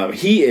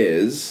 He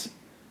is,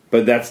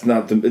 but that's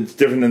not... It's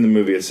different than the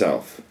movie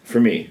itself, for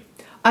me.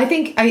 I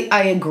think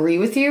I agree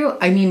with you.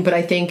 I mean, but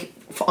I think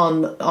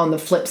on the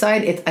flip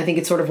side, I think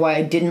it's sort of why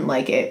I didn't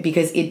like it,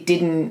 because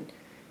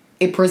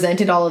it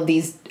presented all of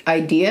these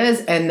ideas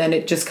and then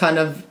it just kind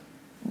of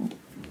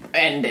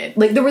ended.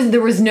 Like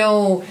there was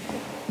no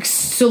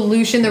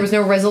solution, there was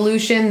no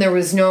resolution, there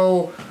was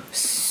no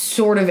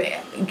sort of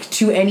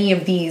to any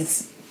of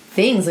these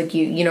things. Like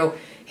you know,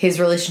 his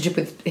relationship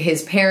with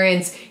his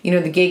parents, you know,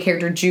 the gay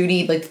character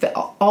Judy, like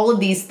all of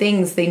these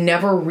things, they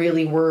never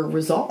really were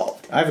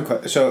resolved. I have a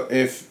question. So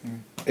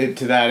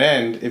to that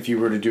end, if you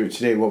were to do it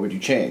today, what would you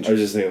change? I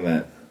was just thinking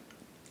that.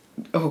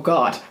 Oh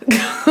God.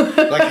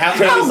 Like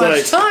How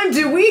much time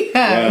do we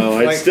have?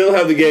 Well, I'd still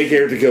have the gay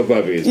character kill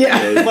puppies.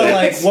 Yeah. because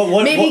But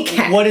like, Maybe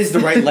cats. what is the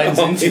right lens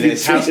into Maybe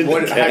this? How switch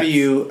it to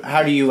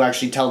do you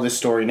actually tell this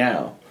story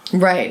now?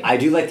 Right. I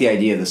do like the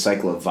idea of the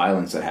cycle of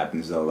violence that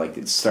happens, though. Like,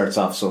 it starts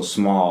off so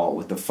small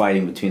with the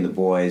fighting between the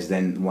boys,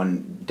 then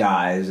one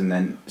dies, and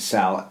then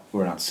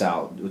not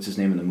Sal, what's his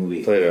name in the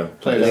movie? Plato.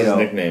 Plato. That's his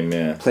nickname,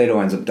 yeah. Plato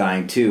ends up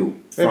dying,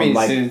 too. I mean,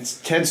 like, it's an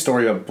intense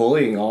story of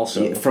bullying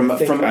also. from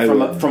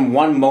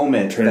one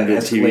moment Turn that into a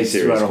TV escalates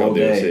series throughout a whole called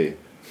day. DLC.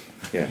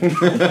 Yeah.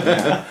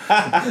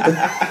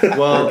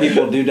 Well,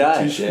 People do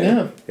die.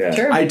 Yeah. Yeah.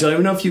 Sure. I don't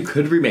even know if you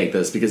could remake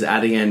this because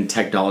adding in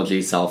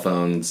technology, cell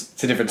phones.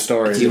 it's a different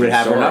story. You would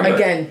have her number.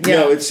 Again, yeah.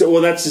 No,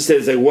 that's just it.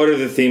 It's like, what are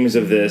the themes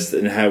of this,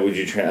 and how would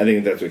you? I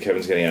think that's what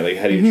Kevin's getting at. Like,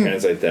 how do you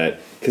translate that?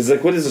 Because,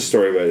 like, what is the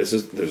story about?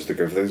 There's the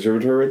Griffith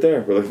Observatory right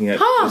there. We're looking at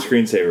the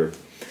screensaver.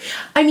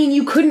 I mean,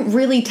 you couldn't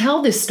really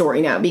tell this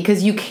story now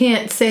because you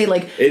can't say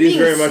like It is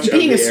very much of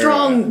being the a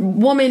strong era.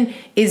 woman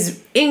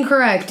is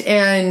incorrect,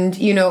 and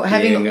you know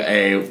having Being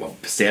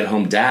a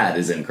stay-at-home dad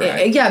is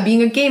incorrect. yeah,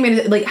 being a gay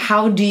man. Like,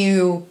 how do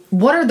you?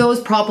 What are those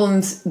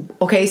problems?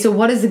 Okay, so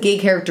what is the gay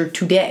character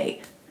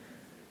today?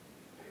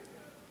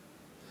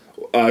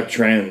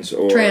 Trans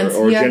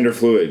or yeah. gender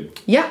fluid.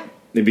 Yeah,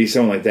 It'd be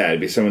someone like that. It'd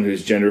be someone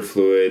who's gender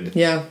fluid.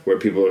 Yeah. Where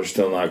people are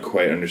still not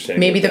quite understanding.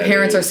 maybe what the that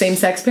parents are is.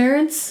 same-sex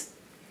parents.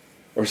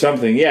 Or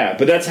something, yeah.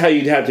 But that's how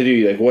you'd have to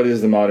do. Like, what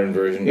is the modern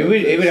version? It of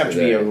would this have to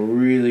be today? a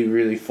really,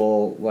 really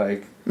full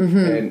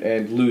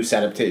and loose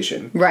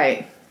adaptation.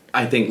 Right.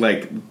 I think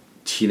like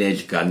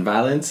teenage gun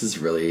violence is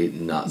really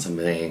not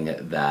something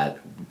that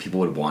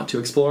people would want to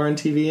explore on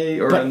TV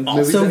or But on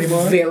movies also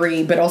anymore.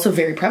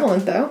 very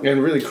prevalent though.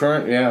 And really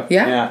current, yeah.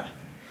 Yeah.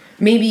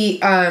 Maybe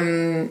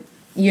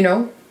you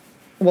know,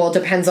 well, it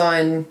depends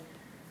on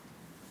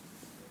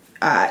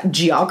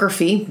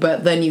geography,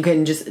 but then you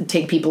can just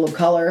take people of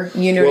color.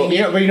 You know, Well, what I mean?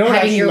 yeah, but you know what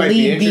having actually your might be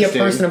lead be a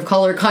interesting? person of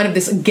color, kind of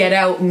this Get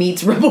Out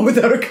meets Rebel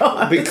Without a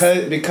Cause.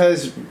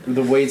 Because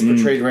the way it's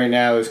portrayed right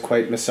now is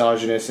quite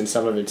misogynist in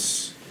some of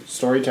its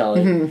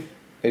storytelling.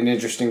 An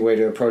interesting way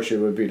to approach it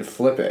would be to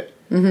flip it,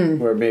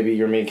 where maybe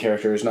your main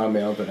character is not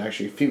male but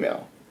actually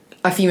female.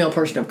 A female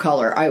person of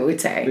color, I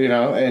would say. You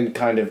know, and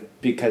kind of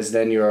because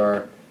then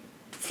you're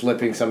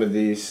flipping some of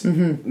these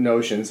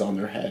notions on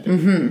their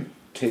head.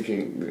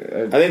 Taking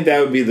I think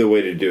that would be the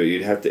way to do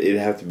it. It'd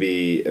have to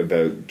be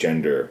about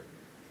gender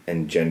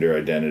and gender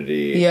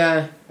identity.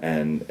 Yeah.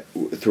 And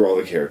through all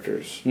the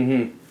characters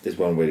is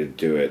one way to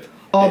do it.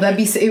 Oh, that'd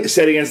be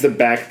Set against the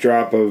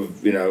backdrop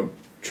of, you know,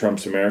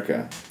 Trump's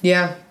America.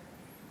 yeah.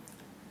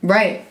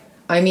 Right.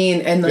 I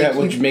mean, and like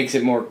which makes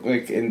it more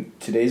like in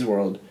today's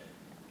world,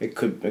 it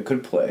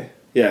could play.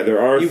 Yeah, there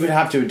are. You would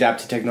have to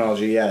adapt to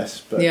technology, yes,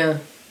 but yeah.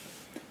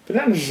 But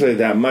not necessarily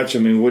that much. I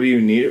mean, what do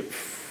you need it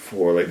for?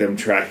 for like them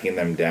tracking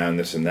them down,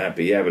 this and that.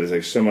 But yeah, but it's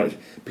like so much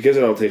because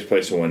it all takes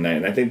place in one night,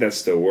 and I think that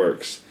still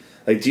works.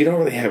 Like, you don't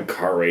really have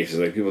car races.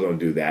 Like, people don't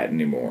do that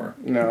anymore.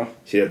 No.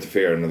 So you have to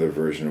figure out another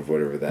version of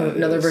whatever that is.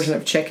 Another version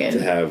of chicken.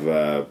 To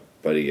have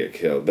Buddy get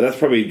killed. But that's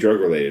probably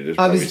drug-related.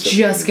 I was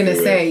just going to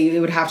say, it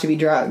would have to be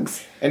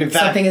drugs. And in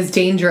fact, something as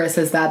dangerous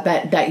as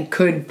that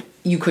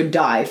you could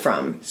die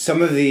from.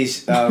 Some of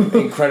these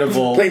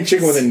incredible... Playing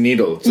chicken with a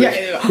needle. It's like,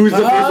 Yeah. who's the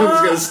first one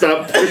that's going to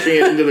stop pushing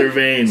it into their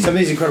vein? Some of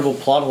these incredible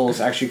plot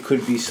holes actually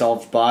could be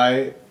solved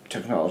by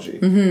technology.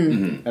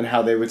 And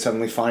how they would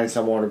suddenly find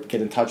someone or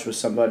get in touch with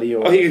somebody.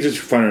 Or You could just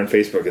find it on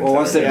Facebook. And Well,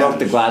 once they Yeah. broke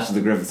the glass of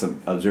the Griffith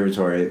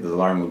Observatory, the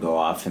alarm would go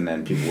off, and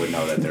then people would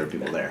know that there were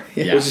people there.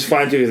 Yeah. Which is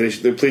fine, too,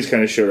 because the police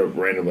kind of showed up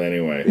randomly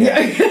anyway.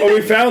 Oh, we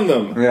found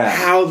them. Yeah.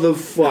 How the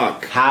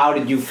fuck? How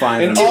did you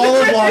find in them? all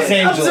of Los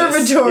Angeles.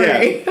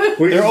 Observatory. Yeah.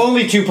 There are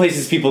only two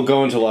places people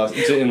go into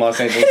in Los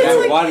Angeles.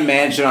 That one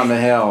mansion on the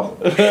hill.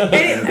 And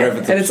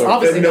it's That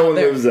obviously no not one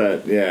there. lives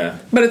at, yeah.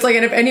 But it's like,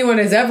 and if anyone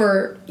has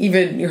ever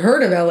even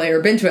heard of LA or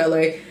been to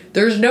LA,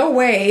 there's no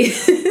way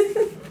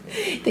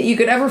that you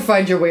could ever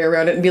find your way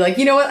around it and be like,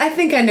 you know what, I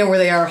think I know where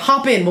they are.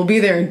 Hop in, we'll be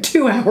there in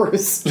 2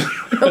 hours.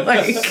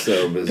 Like,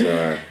 So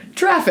bizarre.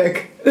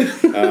 traffic.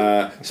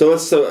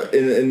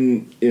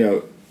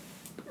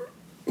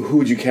 Who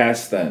would you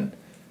cast then?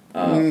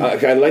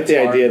 I like the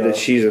idea hard, that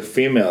she's a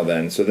female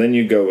then. So then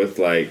you go with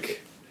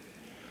like,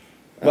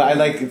 But I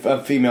like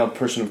a female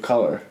person of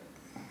color.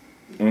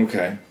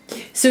 okay.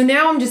 So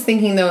now I'm just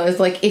thinking, though, is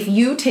like, if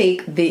you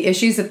take the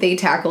issues that they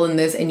tackle in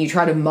this and you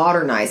try to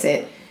modernize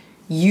it,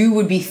 you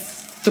would be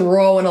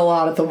throwing a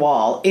lot at the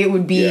wall. It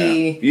would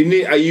be... You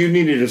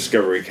need a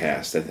Discovery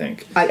cast, I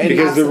think. Because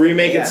the absolutely,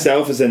 remake yeah.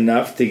 itself is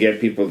enough to get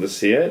people to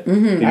see it.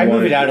 Mm-hmm. I'd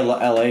move it out of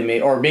LA,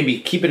 or maybe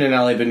keep it in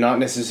LA, but not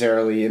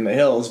necessarily in the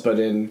hills, but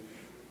in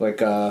like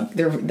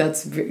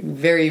That's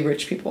very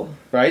rich people.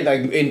 right,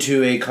 like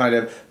into a kind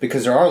of,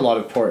 because there are a lot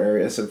of poor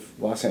areas of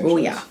Los Angeles. Oh,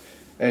 yeah.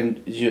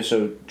 And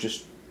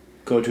just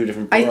go to a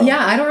different. I borough.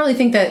 don't really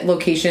think that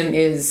location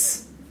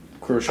is...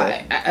 Crucial.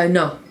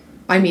 no.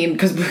 I mean,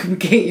 because we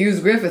can't use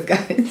Griffith,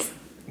 guys.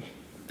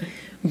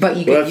 But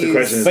you Well, could that's the use...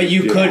 question. But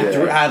you could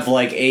Yeah. have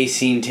like a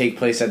scene take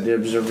place at the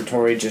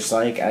observatory, just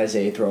like as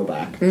a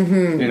throwback.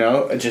 Mm-hmm. You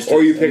know, just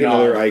Or you pick a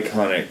nod. another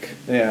iconic.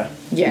 Yeah.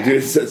 Yeah. You do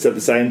it at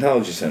the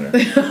Scientology Center.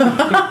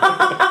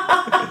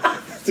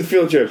 It's a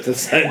field trip to the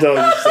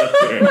Scientology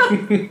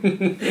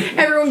Center.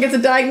 Everyone gets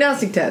a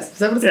diagnostic test. Is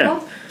that what it's Yeah.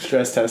 called?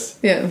 Stress test.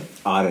 Yeah.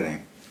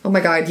 Auditing. Oh my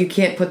god, you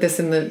can't put this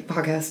in the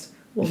podcast.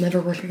 We'll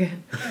never work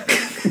again.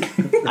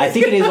 I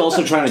think it is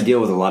also trying to deal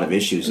with a lot of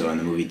issues though in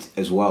the movie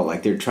as well.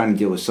 Like they're trying to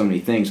deal with so many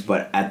things,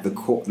 but at the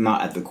core,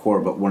 not at the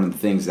core, but one of the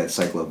things that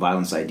cycle of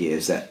violence idea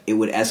is that it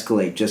would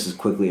escalate just as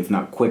quickly, if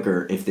not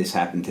quicker, if this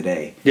happened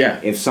today.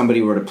 Yeah. If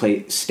somebody were to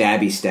play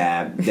stabby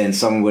stab, then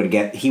someone would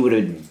he would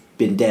have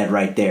been dead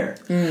right there.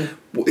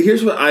 Well,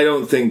 here's what I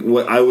don't think,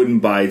 what I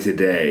wouldn't buy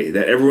today,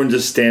 that everyone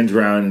just stands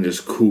around and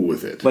just cool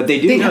with it. But they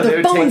do. They have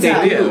their phones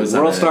out.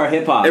 World Star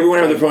Hip Hop. Everyone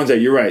have their phones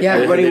out, you're right. Yeah.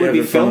 Everybody They would have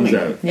be their phones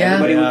filming. out. Yeah.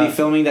 Everybody would Yeah. be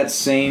filming that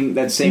same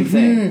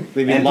thing.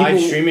 They'd be And live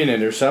people- streaming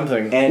it or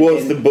something. And, Well,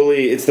 it's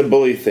the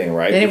bully thing,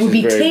 right? And it Which would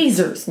be is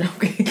very-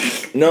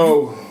 tasers.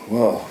 No.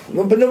 No,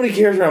 but nobody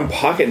cares around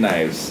pocket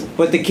knives.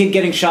 but the kid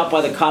getting shot by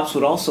the cops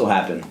would also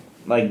happen.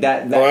 Like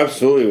that. Oh,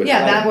 absolutely would Yeah,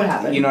 happen. that would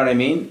happen. You know what I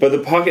mean? But the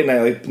pocket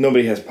knife, like,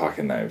 nobody has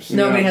pocket knives.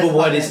 Nobody has But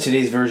what pocket is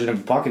today's version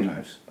of pocket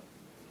knives?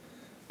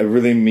 A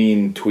really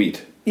mean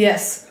tweet.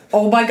 Yes.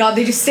 Oh my god,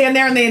 they just stand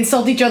there and they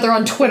insult each other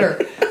on Twitter.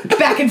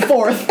 Back and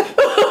forth.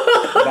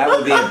 That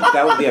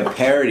would be a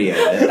parody of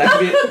it. That could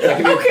be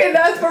Okay,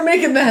 we're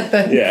making that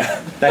then.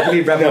 Yeah. that could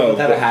be Rebel No,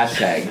 without but- a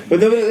hashtag. But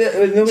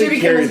nobody Jimmy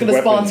carries Kimmel's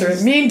gonna weapons. sponsor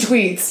it. Mean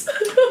tweets.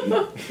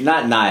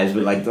 Not knives,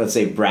 but like let's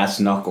say brass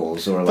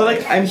knuckles or But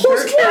like, I'm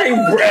sure. Who's carrying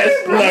brass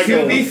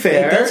To be knuckles?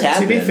 fair, It does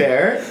to be happen.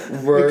 fair,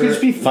 we're It could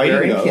just be fighting,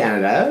 we're in though.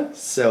 Canada,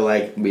 so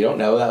like we don't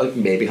know that like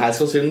maybe high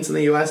school students in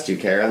the U.S. do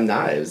carry on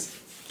knives,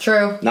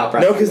 True. not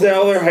brass. No, because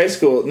knuckles. all their high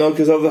school. No,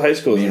 because all the high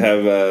schools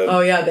have.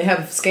 Oh yeah, they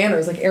have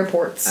scanners like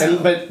airports.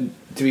 But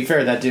to be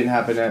fair, that didn't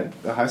happen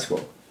at the high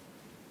school.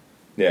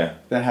 Yeah,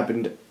 That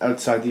happened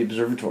outside the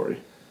observatory.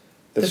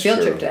 The that's field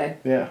true. trip day.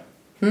 Yeah.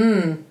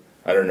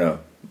 I don't know.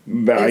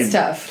 But It's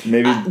tough.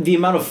 Maybe. the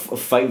amount of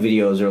fight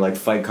videos or like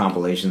fight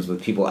compilations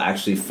with people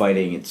actually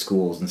fighting at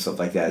schools and stuff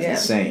like that is Yeah.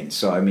 insane.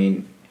 So I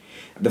mean,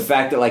 the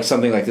fact that like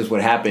something like this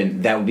would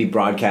happen, that would be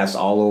broadcast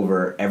all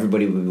over.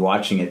 Everybody would be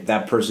watching it.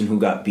 That person who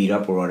got beat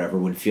up or whatever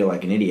would feel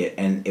like an idiot,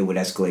 and it would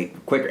escalate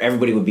quicker.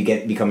 Everybody would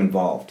become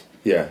involved.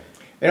 Yeah.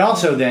 And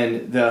also,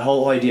 then the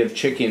whole idea of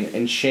chicken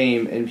and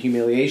shame and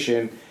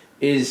humiliation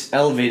is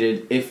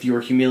elevated if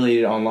you're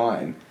humiliated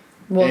online.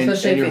 Well, and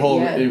especially your if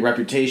whole yeah.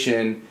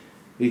 reputation,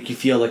 like, you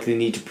feel like the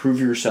need to prove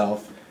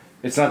yourself.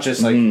 It's not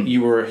just like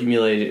you were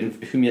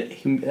humiliated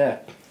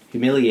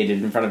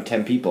humiliated in front of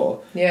 10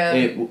 people. Yeah.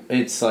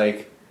 It's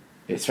like,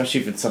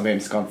 especially if it's something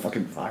that's gone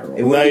fucking viral.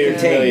 It Now would be you're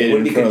contained. It humiliated would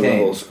in be front of the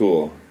contained. whole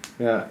school.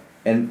 Yeah.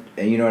 And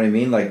you know what I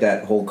mean, like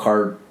that whole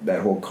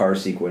car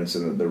sequence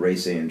and the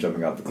racing and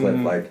jumping off the cliff.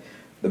 Like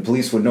the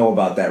police would know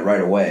about that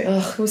right away.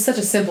 Ugh, it was such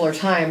a simpler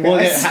time. Well,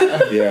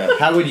 guys. Yeah.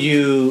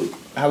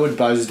 How would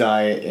Buzz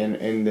die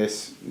in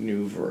this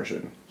new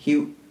version?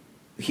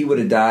 He would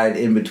have died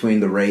in between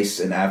the race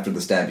and after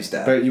the stabby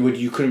stab. But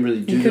you couldn't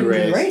really do You couldn't the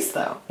race. do the race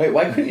though. Wait,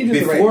 why couldn't you do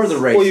Before the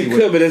race. Well, you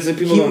could, but as if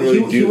people don't really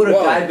do. He would have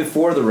well, died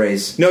before the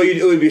race. No,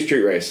 it would be a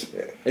street race.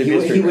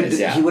 He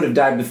would have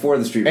died before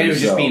the street And it race.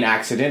 would just so. be an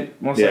accident,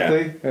 most Yeah.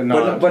 likely. And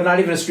not, But not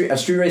even a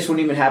street race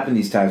wouldn't even happen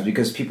these times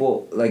because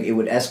people like it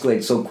would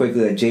escalate so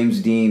quickly that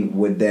James Dean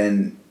would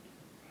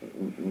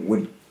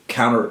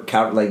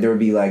counter like there would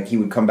be like he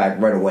would come back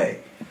right away.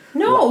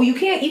 No, you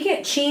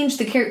can't change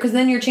the character because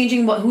then you're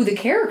changing who the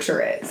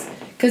character is.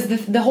 Because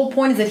the whole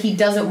point is that he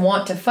doesn't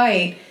want to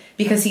fight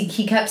because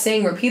he kept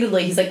saying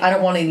repeatedly, he's like, I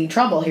don't want any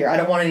trouble here. I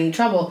don't want any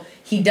trouble.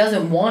 He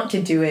doesn't want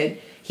to do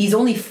it. He's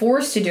only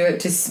forced to do it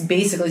to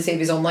basically save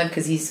his own life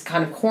because he's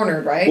kind of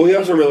cornered, right? Well, he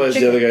also realized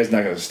the other guy's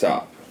not going to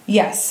stop.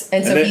 Yes,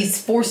 and so And then-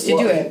 he's forced to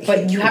do it.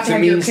 But you have It's to a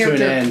have your means to an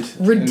character end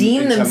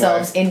redeem in some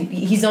themselves, way. and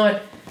he's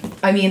not.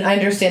 I mean, I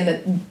understand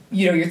that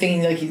you're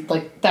thinking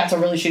like that's a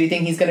really shitty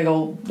thing. He's gonna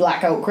go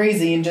blackout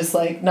crazy and just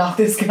like knock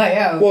this guy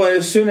out. Well,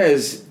 as soon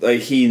as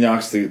like he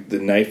knocks the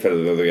knife out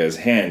of the other guy's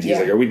hand, he's Yeah.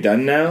 like, "Are we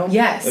done now?"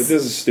 Yes. Like,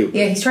 this is stupid.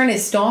 Yeah, he's trying to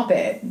stop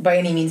it by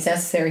any means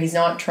necessary. He's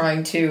not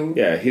trying to.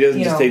 Yeah, he doesn't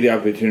you just know. take the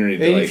opportunity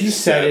to And like. if you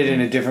set stab it him.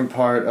 in a different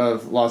part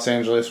of Los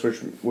Angeles,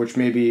 which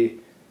maybe,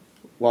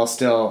 while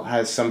still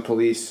has some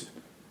police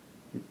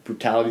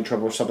brutality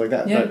trouble or stuff like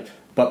that, Yeah.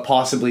 but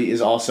possibly is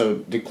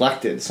also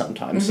neglected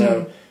sometimes.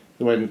 So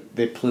when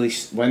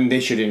they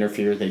should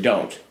interfere, they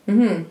don't,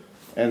 and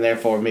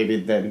therefore maybe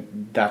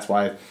then that's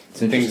why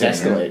things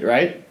interesting, escalate,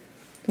 right?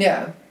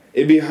 Yeah.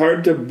 It'd be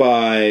hard to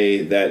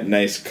buy that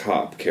nice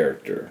cop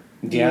character,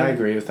 Yeah, I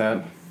agree with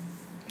that.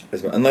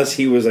 unless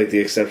he was like the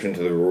exception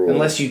to the rule.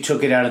 Unless you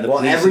took it out of the Well,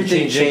 police and everything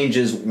changed it.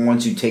 changes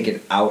once you take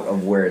it out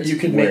of where it's. You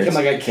could where make him it's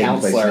like a taking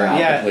place counselor now. at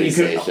Yeah, the police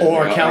you could, station,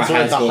 or a counselor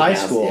at the high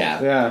school.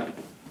 Yeah.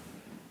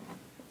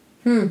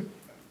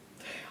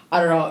 I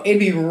don't know. It'd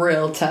be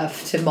real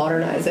tough to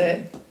modernize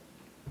it.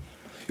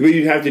 But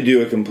you'd have to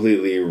do a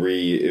completely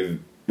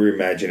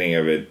reimagining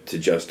of it to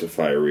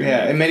justify a remake.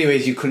 Yeah, in many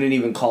ways, you couldn't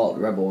even call it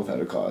Rebel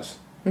Without a Cause.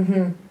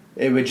 Mm-hmm.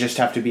 It would just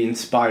have to be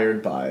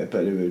inspired by it,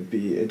 but it would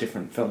be a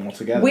different film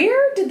altogether.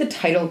 Where did the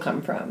title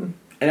come from?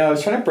 I know, I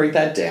was trying to break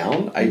that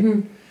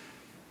down.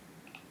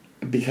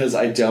 Because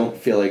I don't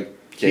feel like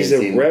James He's a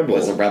Dean rebel.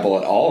 was a rebel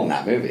at all in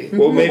that movie.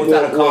 Well, maybe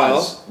Without a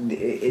cause.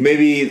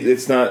 maybe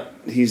it's not.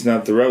 He's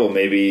not the rebel.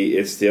 Maybe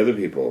it's the other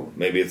people.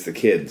 Maybe it's the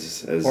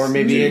kids. As Or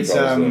maybe Judy it's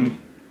calls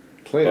them.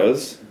 Plato.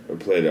 Buzz or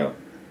Plato.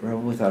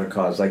 Rebel Without a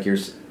Cause, like you're.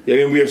 Yeah, I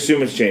mean, we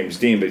assume it's James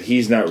Dean, but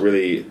he's not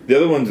really. The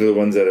other ones are the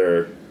ones that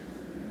are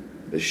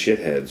the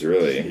shitheads,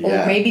 really.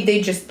 Yeah. Or maybe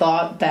they just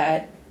thought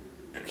that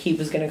he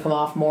was going to come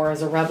off more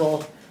as a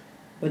rebel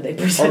when they Or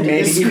presented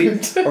maybe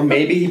the script.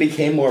 maybe he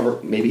became more.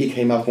 Maybe he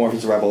came off more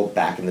as a rebel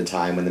back in the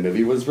time when the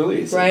movie was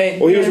released. Right.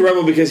 Well, he was a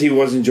rebel because he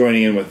wasn't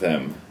joining in with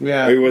them.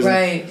 Yeah. Or he wasn't.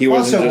 Right. He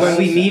wasn't. Also, just,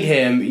 when we meet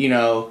him,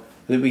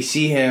 that we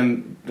see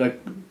him like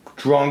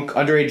drunk,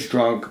 underage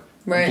drunk,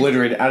 Right.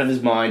 obliterated, out of his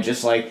mind,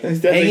 just like It's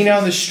definitely- hanging out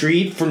on the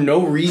street for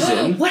no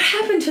reason. What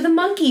happened to the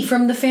monkey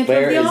from the Phantom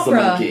Where of the is the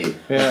Opera? monkey?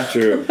 Yeah.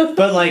 True.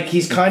 But like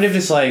he's kind of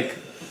just like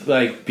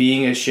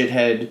being a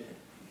shithead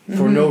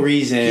for no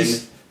reason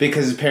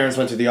because his parents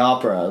went to the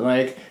opera.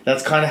 Like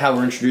that's kind of how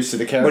we're introduced to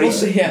the character.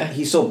 But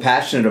he's so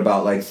passionate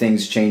about like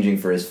things changing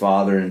for his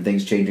father and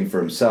things changing for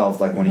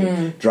himself. Like when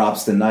he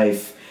drops the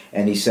knife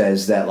and he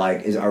says that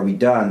like, "Are we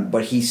done?"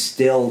 But he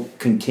still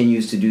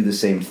continues to do the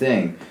same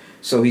thing.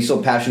 So he's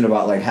so passionate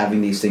about like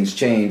having these things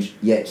change,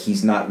 yet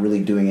he's not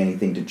really doing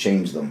anything to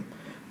change them.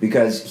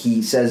 Because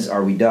he says,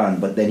 "Are we done?"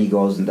 But then he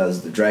goes and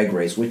does the drag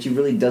race, which he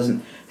really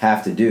doesn't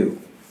have to do.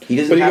 He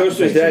doesn't. But he have goes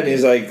to his fix dad it. and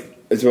he's like,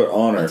 "It's about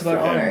honor." It's about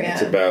for him. honor,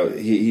 It's yeah. about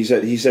he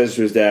says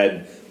to his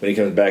dad when he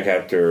comes back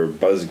after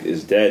Buzz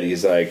is dead.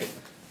 He's like,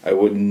 "I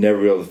would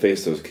never be able to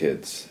face those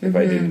kids if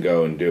I didn't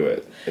go and do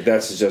it." If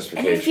that's his And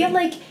justification. I feel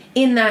like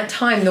in that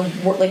time,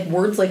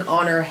 words like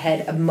honor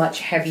had a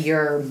much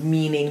heavier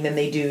meaning than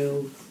they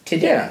do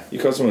today. yeah, you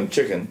call someone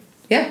chicken.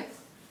 Yeah.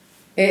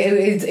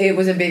 It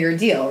was a bigger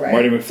deal, right?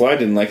 Marty McFly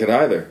didn't like it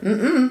either.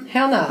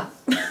 Hell nah.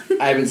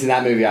 I haven't seen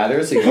that movie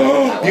either, so you can that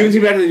You haven't one.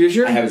 seen Back to the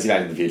Future? I haven't seen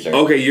Back to the Future.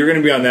 Okay, you're going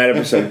to be on that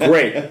episode.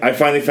 Great. I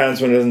finally found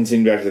someone who hasn't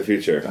seen Back to the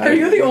Future. Are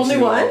you the only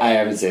one? I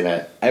haven't seen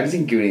it. I haven't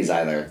seen Goonies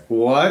either.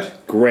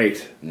 What?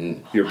 Great.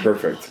 You're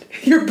perfect.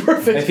 You're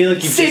perfect. I feel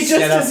like you've Stay just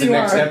set up as the you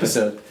next are.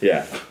 episode.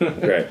 Yeah,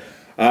 great.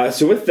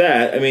 So with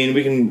that, I mean,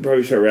 we can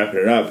probably start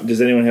wrapping it up.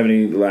 Does anyone have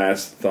any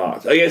last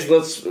thoughts? I guess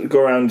let's go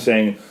around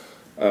saying,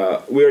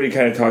 we already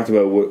kind of talked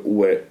about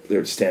what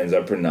it stands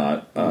up or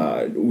not.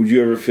 Would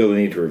you ever feel the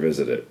need to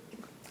revisit it?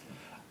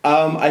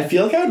 I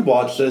feel like I would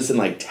watch this in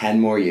like 10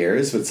 more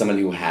years with someone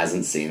who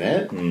hasn't seen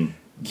it.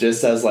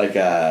 Just as like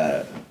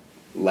a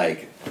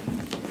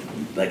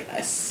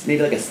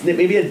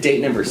maybe a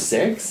date number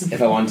 6.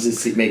 If I wanted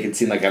to make it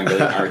seem like I'm really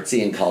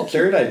artsy and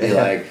cultured, I'd be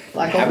like,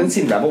 I haven't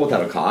seen Rebel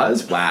Without a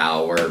Cause?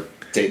 Wow, we're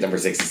date number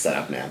 6 is set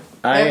up now.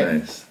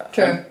 Nice.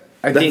 True.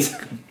 I think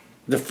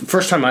the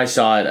first time I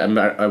saw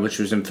it, which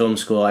was in film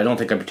school, I don't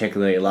think I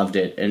particularly loved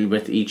it. And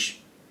with each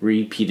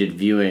repeated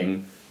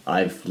viewing,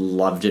 I've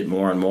loved it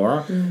more and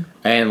more.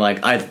 And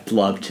like I've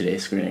loved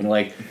today's screening.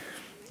 Like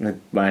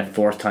my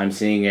fourth time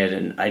seeing it,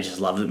 and I just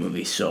love the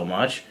movie so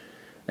much.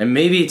 And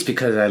maybe it's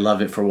because I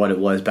love it for what it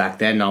was back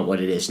then, not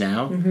what it is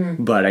now.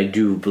 But I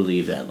do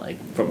believe that, like,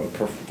 from a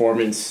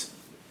performance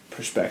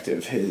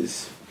perspective,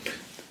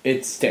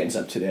 it stands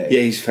up today.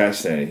 Yeah, he's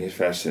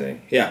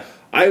fascinating. Yeah,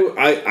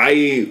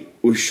 I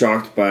was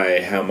shocked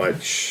by how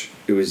much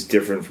it was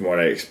different from what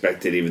I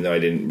expected, even though I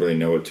didn't really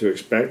know what to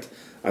expect.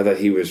 I thought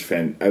he was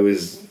I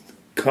was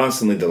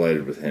constantly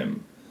delighted with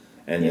him,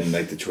 and then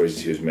like the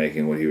choices he was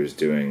making, what he was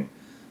doing.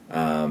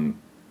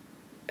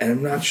 And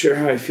I'm not sure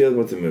how I feel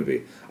about the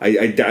movie.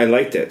 I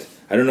liked it.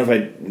 I don't know if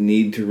I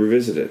need to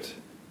revisit it.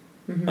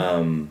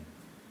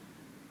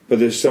 But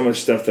there's so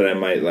much stuff that I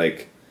might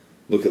like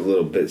look at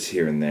little bits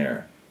here and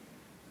there.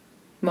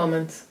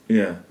 Moments.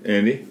 Yeah.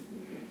 Andy?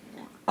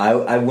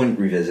 I wouldn't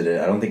revisit it.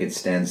 I don't think it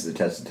stands the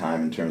test of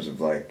time in terms of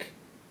like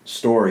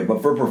story.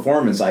 But for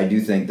performance, I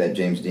do think that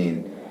James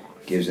Dean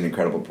gives an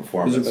incredible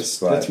performance.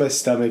 That's my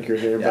stomach you're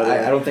hearing. Yeah,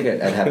 I don't think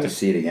I'd have to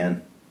see it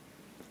again.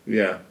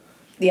 Yeah.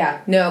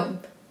 Yeah, no,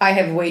 I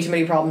have way too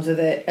many problems with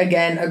it.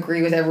 Again,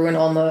 agree with everyone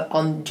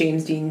on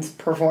James Dean's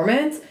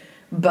performance,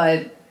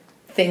 but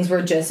things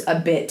were just a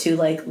bit too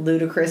like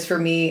ludicrous for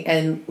me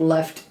and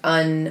left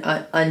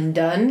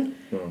undone,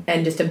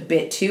 and just a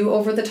bit too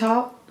over the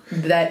top.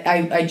 That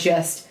I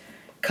just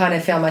kind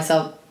of found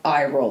myself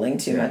eye rolling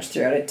too much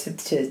throughout it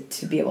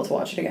to be able to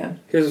watch it again.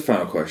 Here's a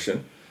final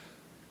question.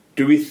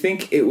 Do we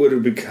think it would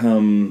have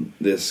become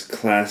this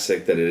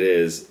classic that it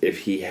is if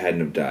he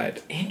hadn't have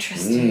died?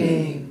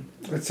 Interesting.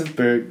 That's a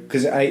big...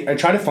 Because I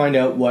try to find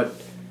out what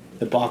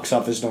the box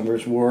office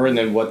numbers were and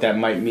then what that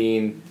might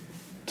mean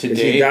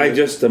today. He died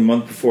just a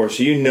month before,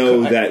 so you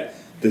know that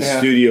the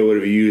studio would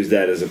have used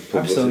that as a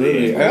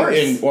publicity.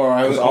 Absolutely. Or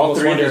I was all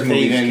almost three of wonder those if they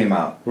movies even came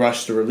out.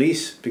 rushed the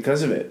release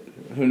because of it.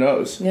 Who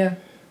knows? Yeah.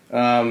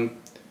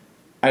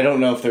 I don't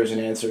know if there's an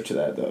answer to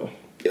that, though.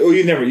 Oh,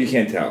 you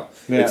can't tell.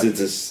 Yeah.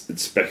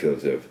 It's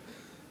speculative.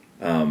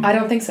 I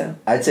don't think so.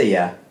 I'd say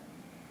yeah.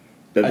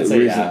 I'd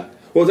say yeah.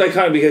 Well, it's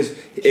iconic because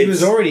He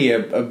was already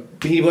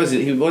he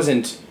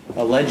wasn't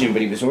a legend,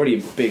 but he was already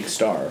a big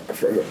star.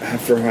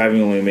 for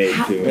having only made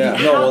two. Yeah.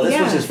 No, well, this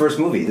was his first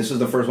movie. This was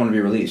the first one to be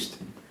released.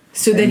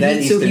 So And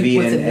then he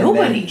was a and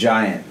nobody. then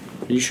Giant.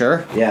 Are you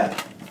sure? Yeah.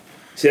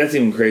 See, that's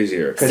even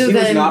crazier. Because So he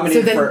was then-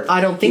 nominated so then for. I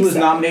don't think he was so.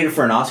 nominated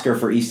for an Oscar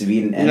for East of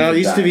Eden. And No, for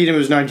East of Giant. Eden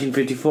was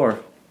 1954.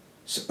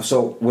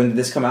 So when did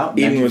this come out?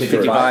 Eden was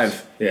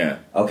 55. Yeah.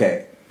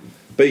 Okay.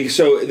 But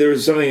so there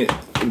was something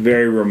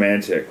very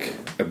romantic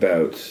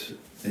about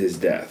his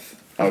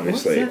death,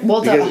 obviously. that? Well,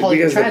 it's a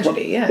Hollywood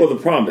tragedy, yeah. Well, the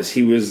problem is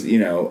he was,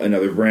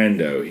 another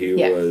Brando. He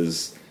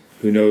was,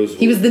 who knows?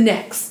 He was the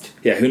next.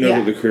 Yeah, who knows Yeah.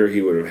 what the career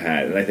he would have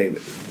had. And I think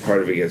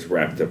part of it gets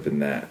wrapped up in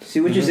that. See,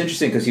 which is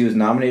interesting because he was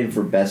nominated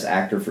for Best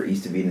Actor for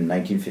East of Eden in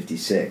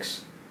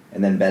 1956,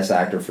 and then Best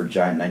Actor for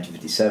Giant in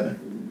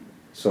 1957.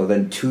 So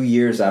then 2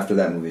 years after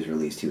that movie was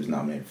released, he was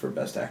nominated for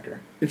Best Actor.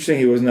 Interesting,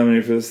 he was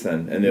nominated for this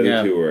then, and the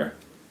other two were.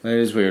 That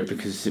is weird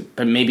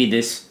but maybe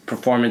this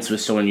performance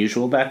was so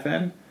unusual back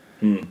then,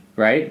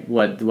 right?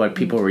 What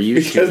people were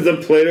used Because to.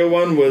 the Plato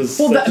one was.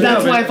 Well, such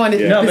that's a- why I find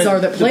it bizarre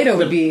that Plato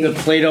would be. The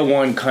Plato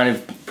one kind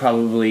of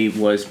probably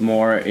was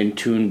more in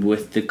tune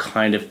with the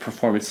kind of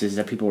performances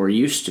that people were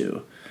used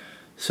to.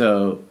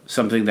 So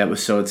something that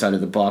was so outside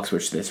of the box,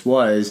 which this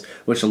was,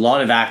 which a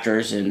lot of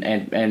actors and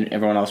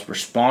everyone else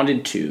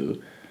responded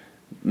to.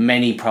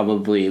 Many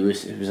probably it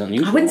was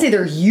unusual. I wouldn't say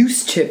they're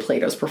used to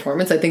Plato's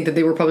performance. I think that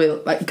they were probably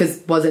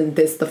because wasn't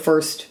this the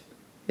first?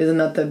 Isn't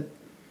that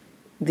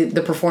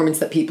the performance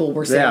that people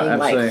were saying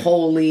like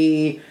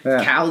holy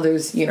cow?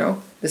 There's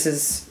this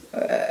is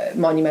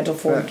monumental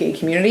for the gay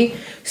community.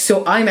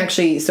 So I'm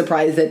actually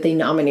surprised that they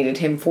nominated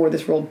him for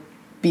this role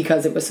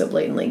because it was so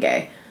blatantly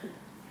gay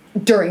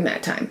during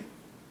that time.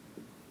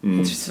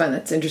 I just find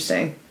that's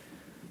interesting.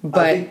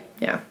 But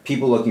yeah,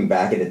 People looking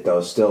back at it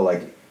though, still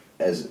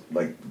as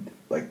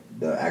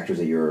the actors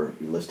that you're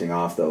listing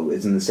off though,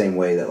 is in the same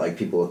way that like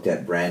people looked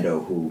at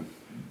Brando who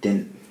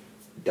didn't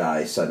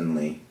die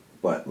suddenly,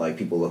 but like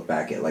people look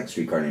back at like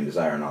Streetcar Named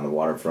Desire and On the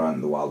Waterfront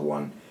and The Wild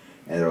One,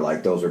 and they're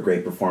like those are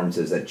great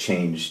performances that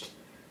changed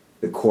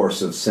the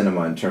course of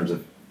cinema in terms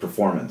of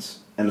performance.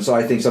 And so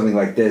I think something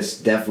like this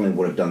definitely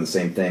would have done the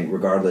same thing,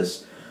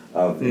 regardless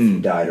of if he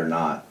died or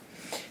not.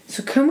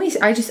 So can we?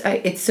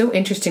 It's so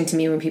interesting to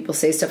me when people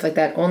say stuff like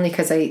that, only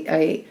because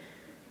I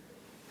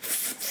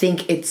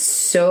think it's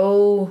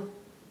so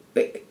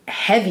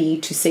heavy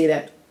to say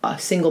that a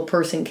single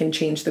person can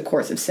change the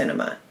course of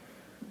cinema.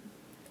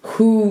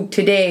 Who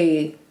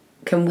today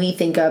can we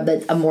think of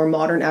that's a more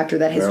modern actor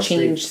that has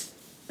changed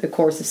the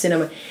course of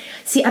cinema?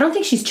 See, I don't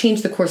think she's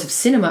changed the course of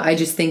cinema. I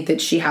just think that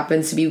she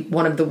happens to be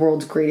one of the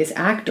world's greatest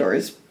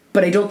actors,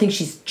 but I don't think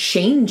she's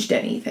changed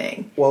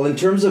anything. Well, in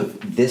terms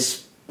of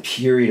this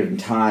period of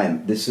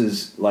time, this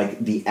is like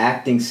the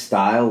acting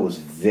style was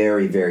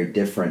very, very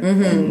different.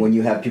 And when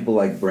you have people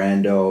like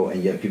Brando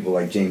and you have people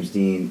like James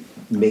Dean,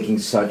 making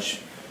such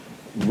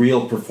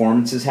real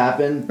performances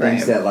happen,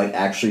 things Right. that like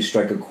actually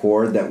strike a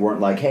chord that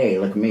weren't like, hey,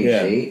 look at me,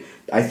 Yeah. see?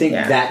 I think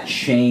Yeah. that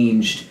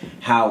changed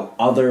how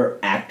other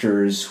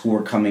actors who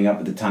were coming up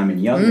at the time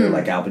and younger,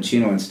 like Al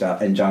Pacino and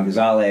stuff, and John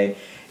Cazale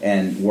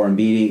and Warren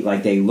Beatty,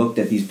 like they looked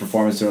at these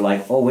performances, they're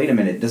like, oh, wait a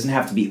minute, it doesn't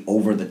have to be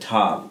over the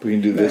top. We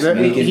can do this.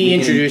 We can- He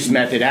introduced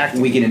method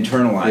acting. We can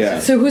internalize Yeah.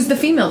 it. So who's the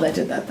female that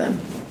did that then?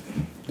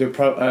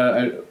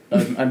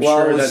 I'm Well,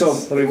 sure it was that's.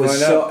 so, let me it was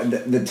find so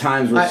out. the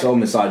times were so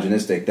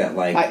misogynistic that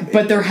like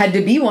But there had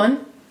to be one.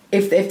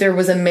 If there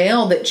was a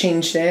male that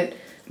changed it,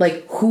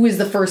 like who is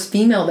the first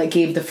female that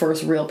gave the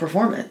first real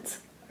performance?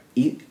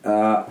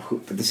 at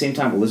the same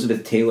time,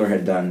 Elizabeth Taylor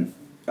had done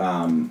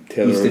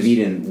Taylor's- East of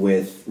Eden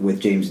with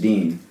James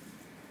Dean.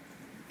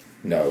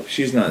 No,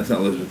 she's not. It's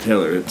not Elizabeth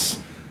Taylor. It's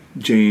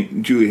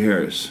Julie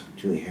Harris.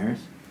 Julie Harris?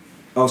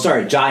 Oh,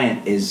 sorry,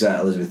 Giant is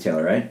Elizabeth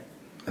Taylor, right?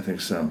 I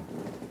think so.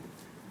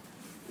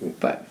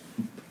 But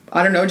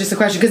I don't know, just a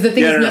question because the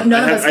thing is,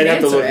 none of us can I'd have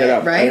to answer look it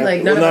up. right?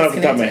 Like none not of off us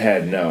the can top of my answer.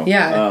 head. No.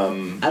 Yeah.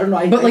 I don't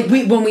know. But like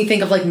when we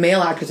think of like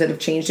male actors that have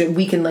changed it,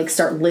 we can like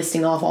start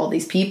listing off all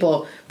these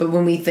people. But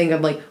when we think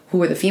of like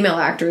who are the female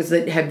actors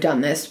that have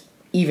done this,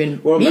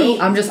 even Well, me,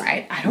 Meryl- I'm just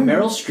I don't Meryl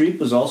know. Streep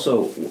was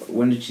also,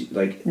 when did she,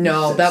 like,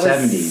 No, that was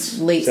 70s.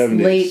 late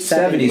 70s. late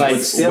 70s. 70s. Like,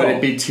 But still- would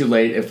it be too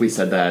late if we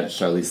said that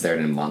Charlize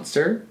Theron in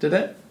Monster did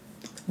it?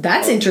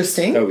 That's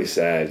interesting. That would be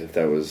sad if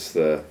that was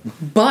the.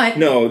 But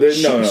No,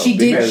 no. she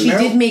because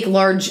did make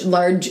large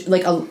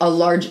like a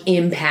large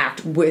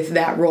impact with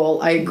that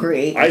role. I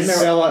agree.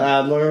 Ella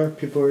Adler,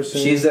 people were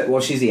saying. She's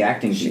the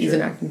acting teacher. She's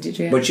an acting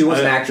teacher. But she was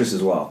an actress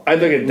as well.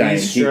 I'd look at Diane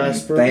Lee Keaton.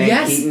 Strasberg. Diane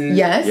Yes, Keaton.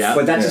 yes. Yeah.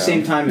 But that's the Yeah.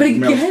 same time But as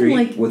Meryl again, Streep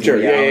like- with Sure,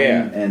 Woody yeah,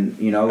 Allen, yeah. and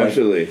you know, like,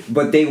 Absolutely.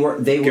 But they were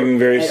Giving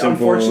very and simple-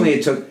 Unfortunately,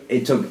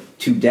 it took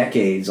 2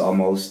 decades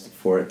almost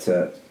for it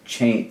to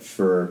change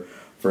for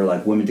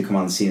like women to come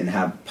on the scene and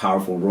have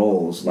powerful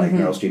roles like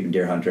Meryl Streep and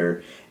Deer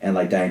Hunter and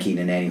like Diane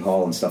Keaton and Annie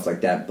Hall and stuff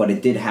like that. But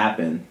it did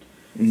happen.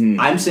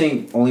 I'm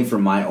saying only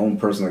from my own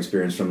personal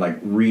experience, from like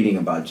reading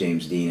about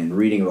James Dean and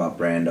reading about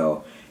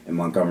Brando and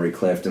Montgomery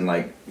Clift and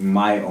like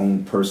my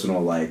own personal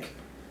like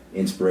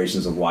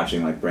inspirations of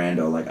watching like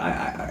Brando. Like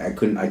I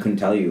couldn't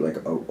tell you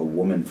like a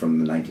woman from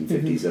the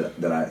 1950s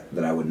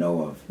that I would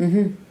know of.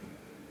 Yeah,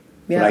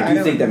 But I do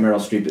don't- think that Meryl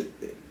Streep,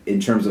 in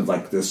terms of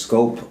like the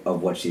scope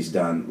of what she's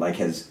done, like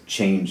has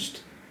changed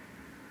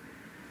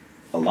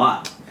a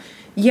lot.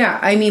 Yeah,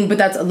 I mean, but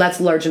that's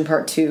large in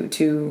part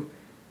to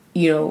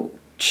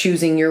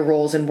choosing your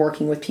roles and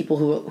working with people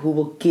who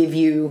will give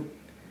you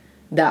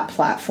that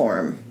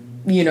platform.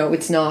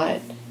 It's not,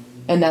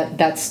 and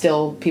that's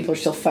still, people are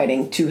still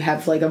fighting to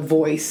have like a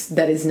voice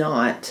that is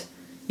not.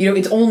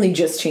 It's only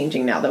just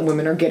changing now that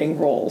women are getting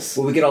roles.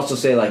 Well, we could also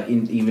say like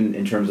even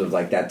in terms of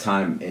like that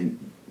time in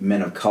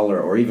men of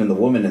color, or even the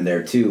woman in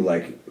there too,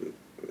 like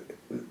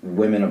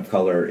women of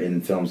color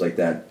in films like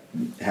that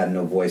had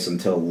no voice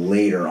until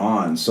later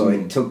on. So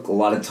it took a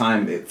lot of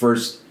time. At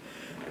first,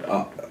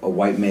 a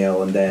white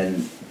male, and then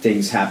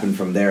things happened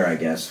from there, I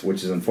guess,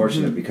 which is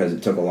unfortunate because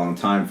it took a long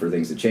time for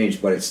things to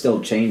change, but it's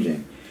still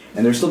changing.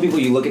 And there's still people,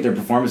 you look at their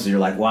performances and you're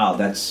like, wow,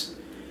 that's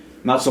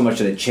not so much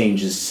that it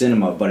changes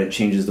cinema, but it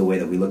changes the way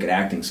that we look at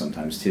acting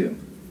sometimes too.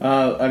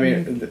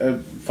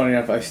 Funny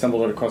enough, I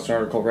stumbled across an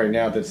article right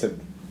now that said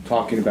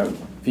talking about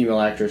female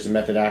actors and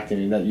method acting,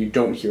 and that you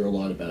don't hear a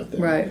lot about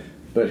them. Right.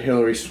 But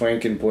Hilary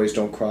Swank in Boys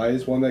Don't Cry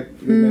is one that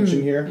you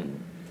mentioned here.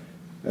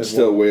 As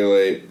Still way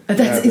late.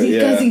 That's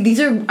Yeah. guys, these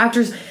are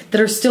actors that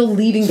are still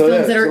leading So,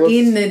 films yeah, that so are let's-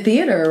 in the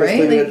theater, Let's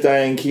right? leave it Like, at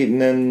Diane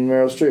Keaton and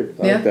Meryl Streep.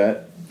 I Yeah. like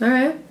that. all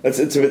right. It's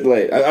a bit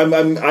late.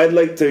 I'd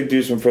like to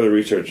do some further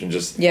research and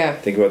just Yeah.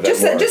 think about that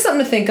Just more. just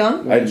something to think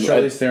on.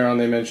 Charlize Theron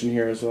they mentioned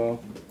here as well.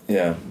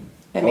 Yeah.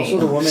 I mean, Also,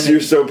 the woman. You're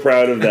so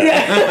proud of that.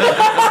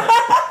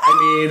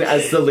 I mean,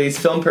 as the least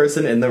film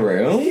person in the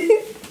room,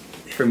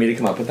 for me to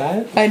come up with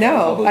that. I know.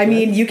 Public I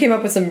mean, good. you came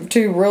up with some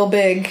 2 real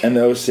big. And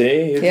the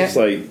OC, you're Yeah. just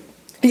like,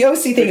 The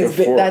OC thing Like a is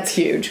fork. that's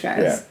huge, guys.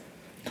 yeah.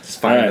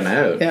 Just finding them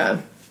out. Yeah.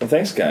 Well,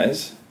 thanks,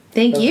 guys.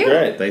 Thank you.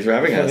 Great. Thanks for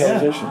having us.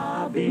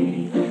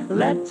 Conversation.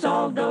 Let's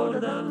all go to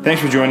the Thanks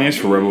for joining us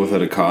for Rebel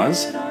Without a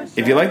Cause.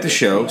 If you like the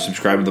show,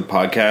 subscribe to the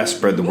podcast,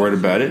 spread the word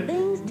about it.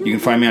 You can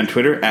find me on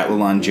Twitter at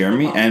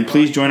LaLonJeremy, and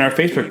please join our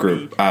Facebook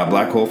group,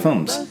 Black Hole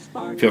Films.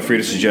 Feel free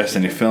to suggest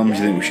any films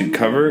you think we should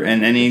cover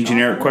and any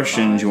generic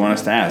questions you want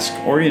us to ask,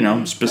 or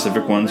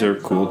specific ones are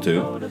cool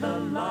too.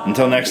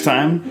 Until next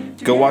time,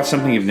 go watch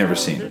something you've never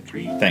seen.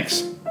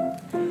 Thanks.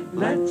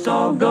 Let's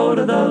all go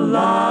to the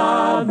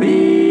lobby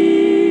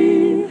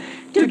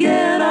to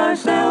get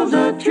ourselves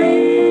a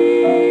treat.